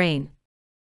receptors in the brain.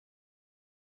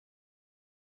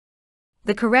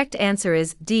 The correct answer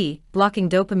is D. Blocking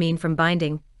dopamine from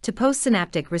binding to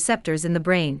postsynaptic receptors in the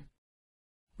brain.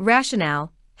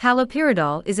 Rationale: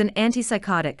 haloperidol is an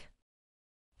antipsychotic.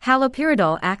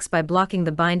 Haloperidol acts by blocking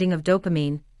the binding of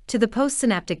dopamine to the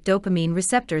postsynaptic dopamine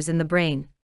receptors in the brain.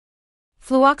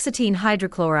 Fluoxetine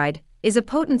hydrochloride is a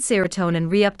potent serotonin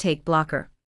reuptake blocker.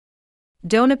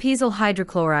 Donepezil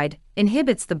hydrochloride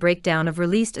inhibits the breakdown of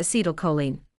released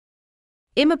acetylcholine.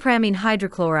 Imipramine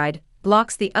hydrochloride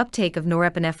blocks the uptake of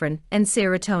norepinephrine and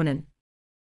serotonin.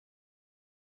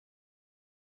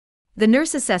 The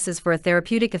nurse assesses for a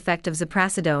therapeutic effect of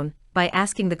ziprasidone by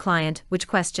asking the client which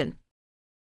question.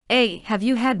 A. Have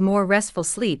you had more restful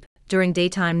sleep during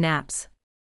daytime naps?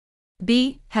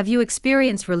 B. Have you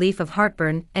experienced relief of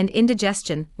heartburn and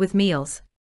indigestion with meals?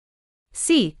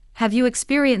 C. Have you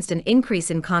experienced an increase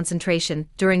in concentration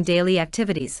during daily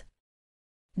activities?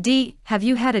 D. Have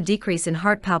you had a decrease in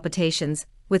heart palpitations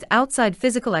with outside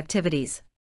physical activities?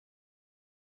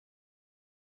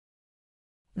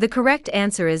 The correct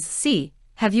answer is C.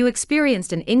 Have you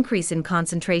experienced an increase in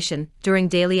concentration during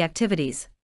daily activities?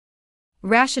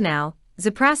 Rationale: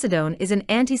 ziprasidone is an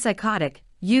antipsychotic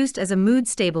used as a mood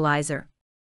stabilizer.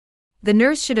 The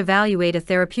nurse should evaluate a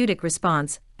therapeutic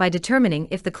response by determining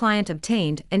if the client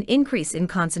obtained an increase in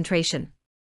concentration.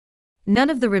 None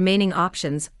of the remaining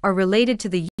options are related to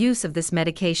the use of this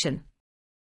medication.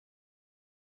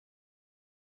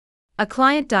 A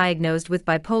client diagnosed with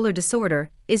bipolar disorder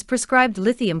is prescribed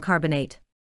lithium carbonate.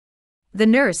 The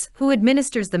nurse who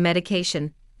administers the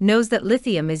medication knows that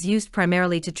lithium is used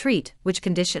primarily to treat which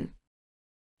condition?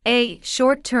 A.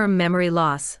 Short-term memory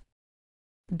loss.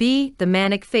 B. The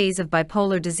manic phase of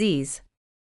bipolar disease.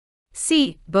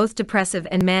 C. Both depressive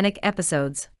and manic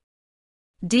episodes.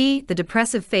 D. The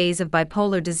depressive phase of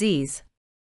bipolar disease.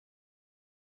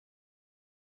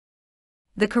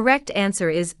 The correct answer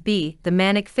is B. The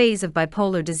manic phase of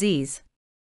bipolar disease.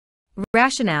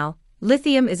 Rationale: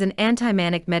 lithium is an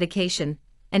anti-manic medication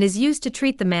and is used to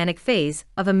treat the manic phase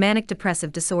of a manic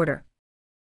depressive disorder.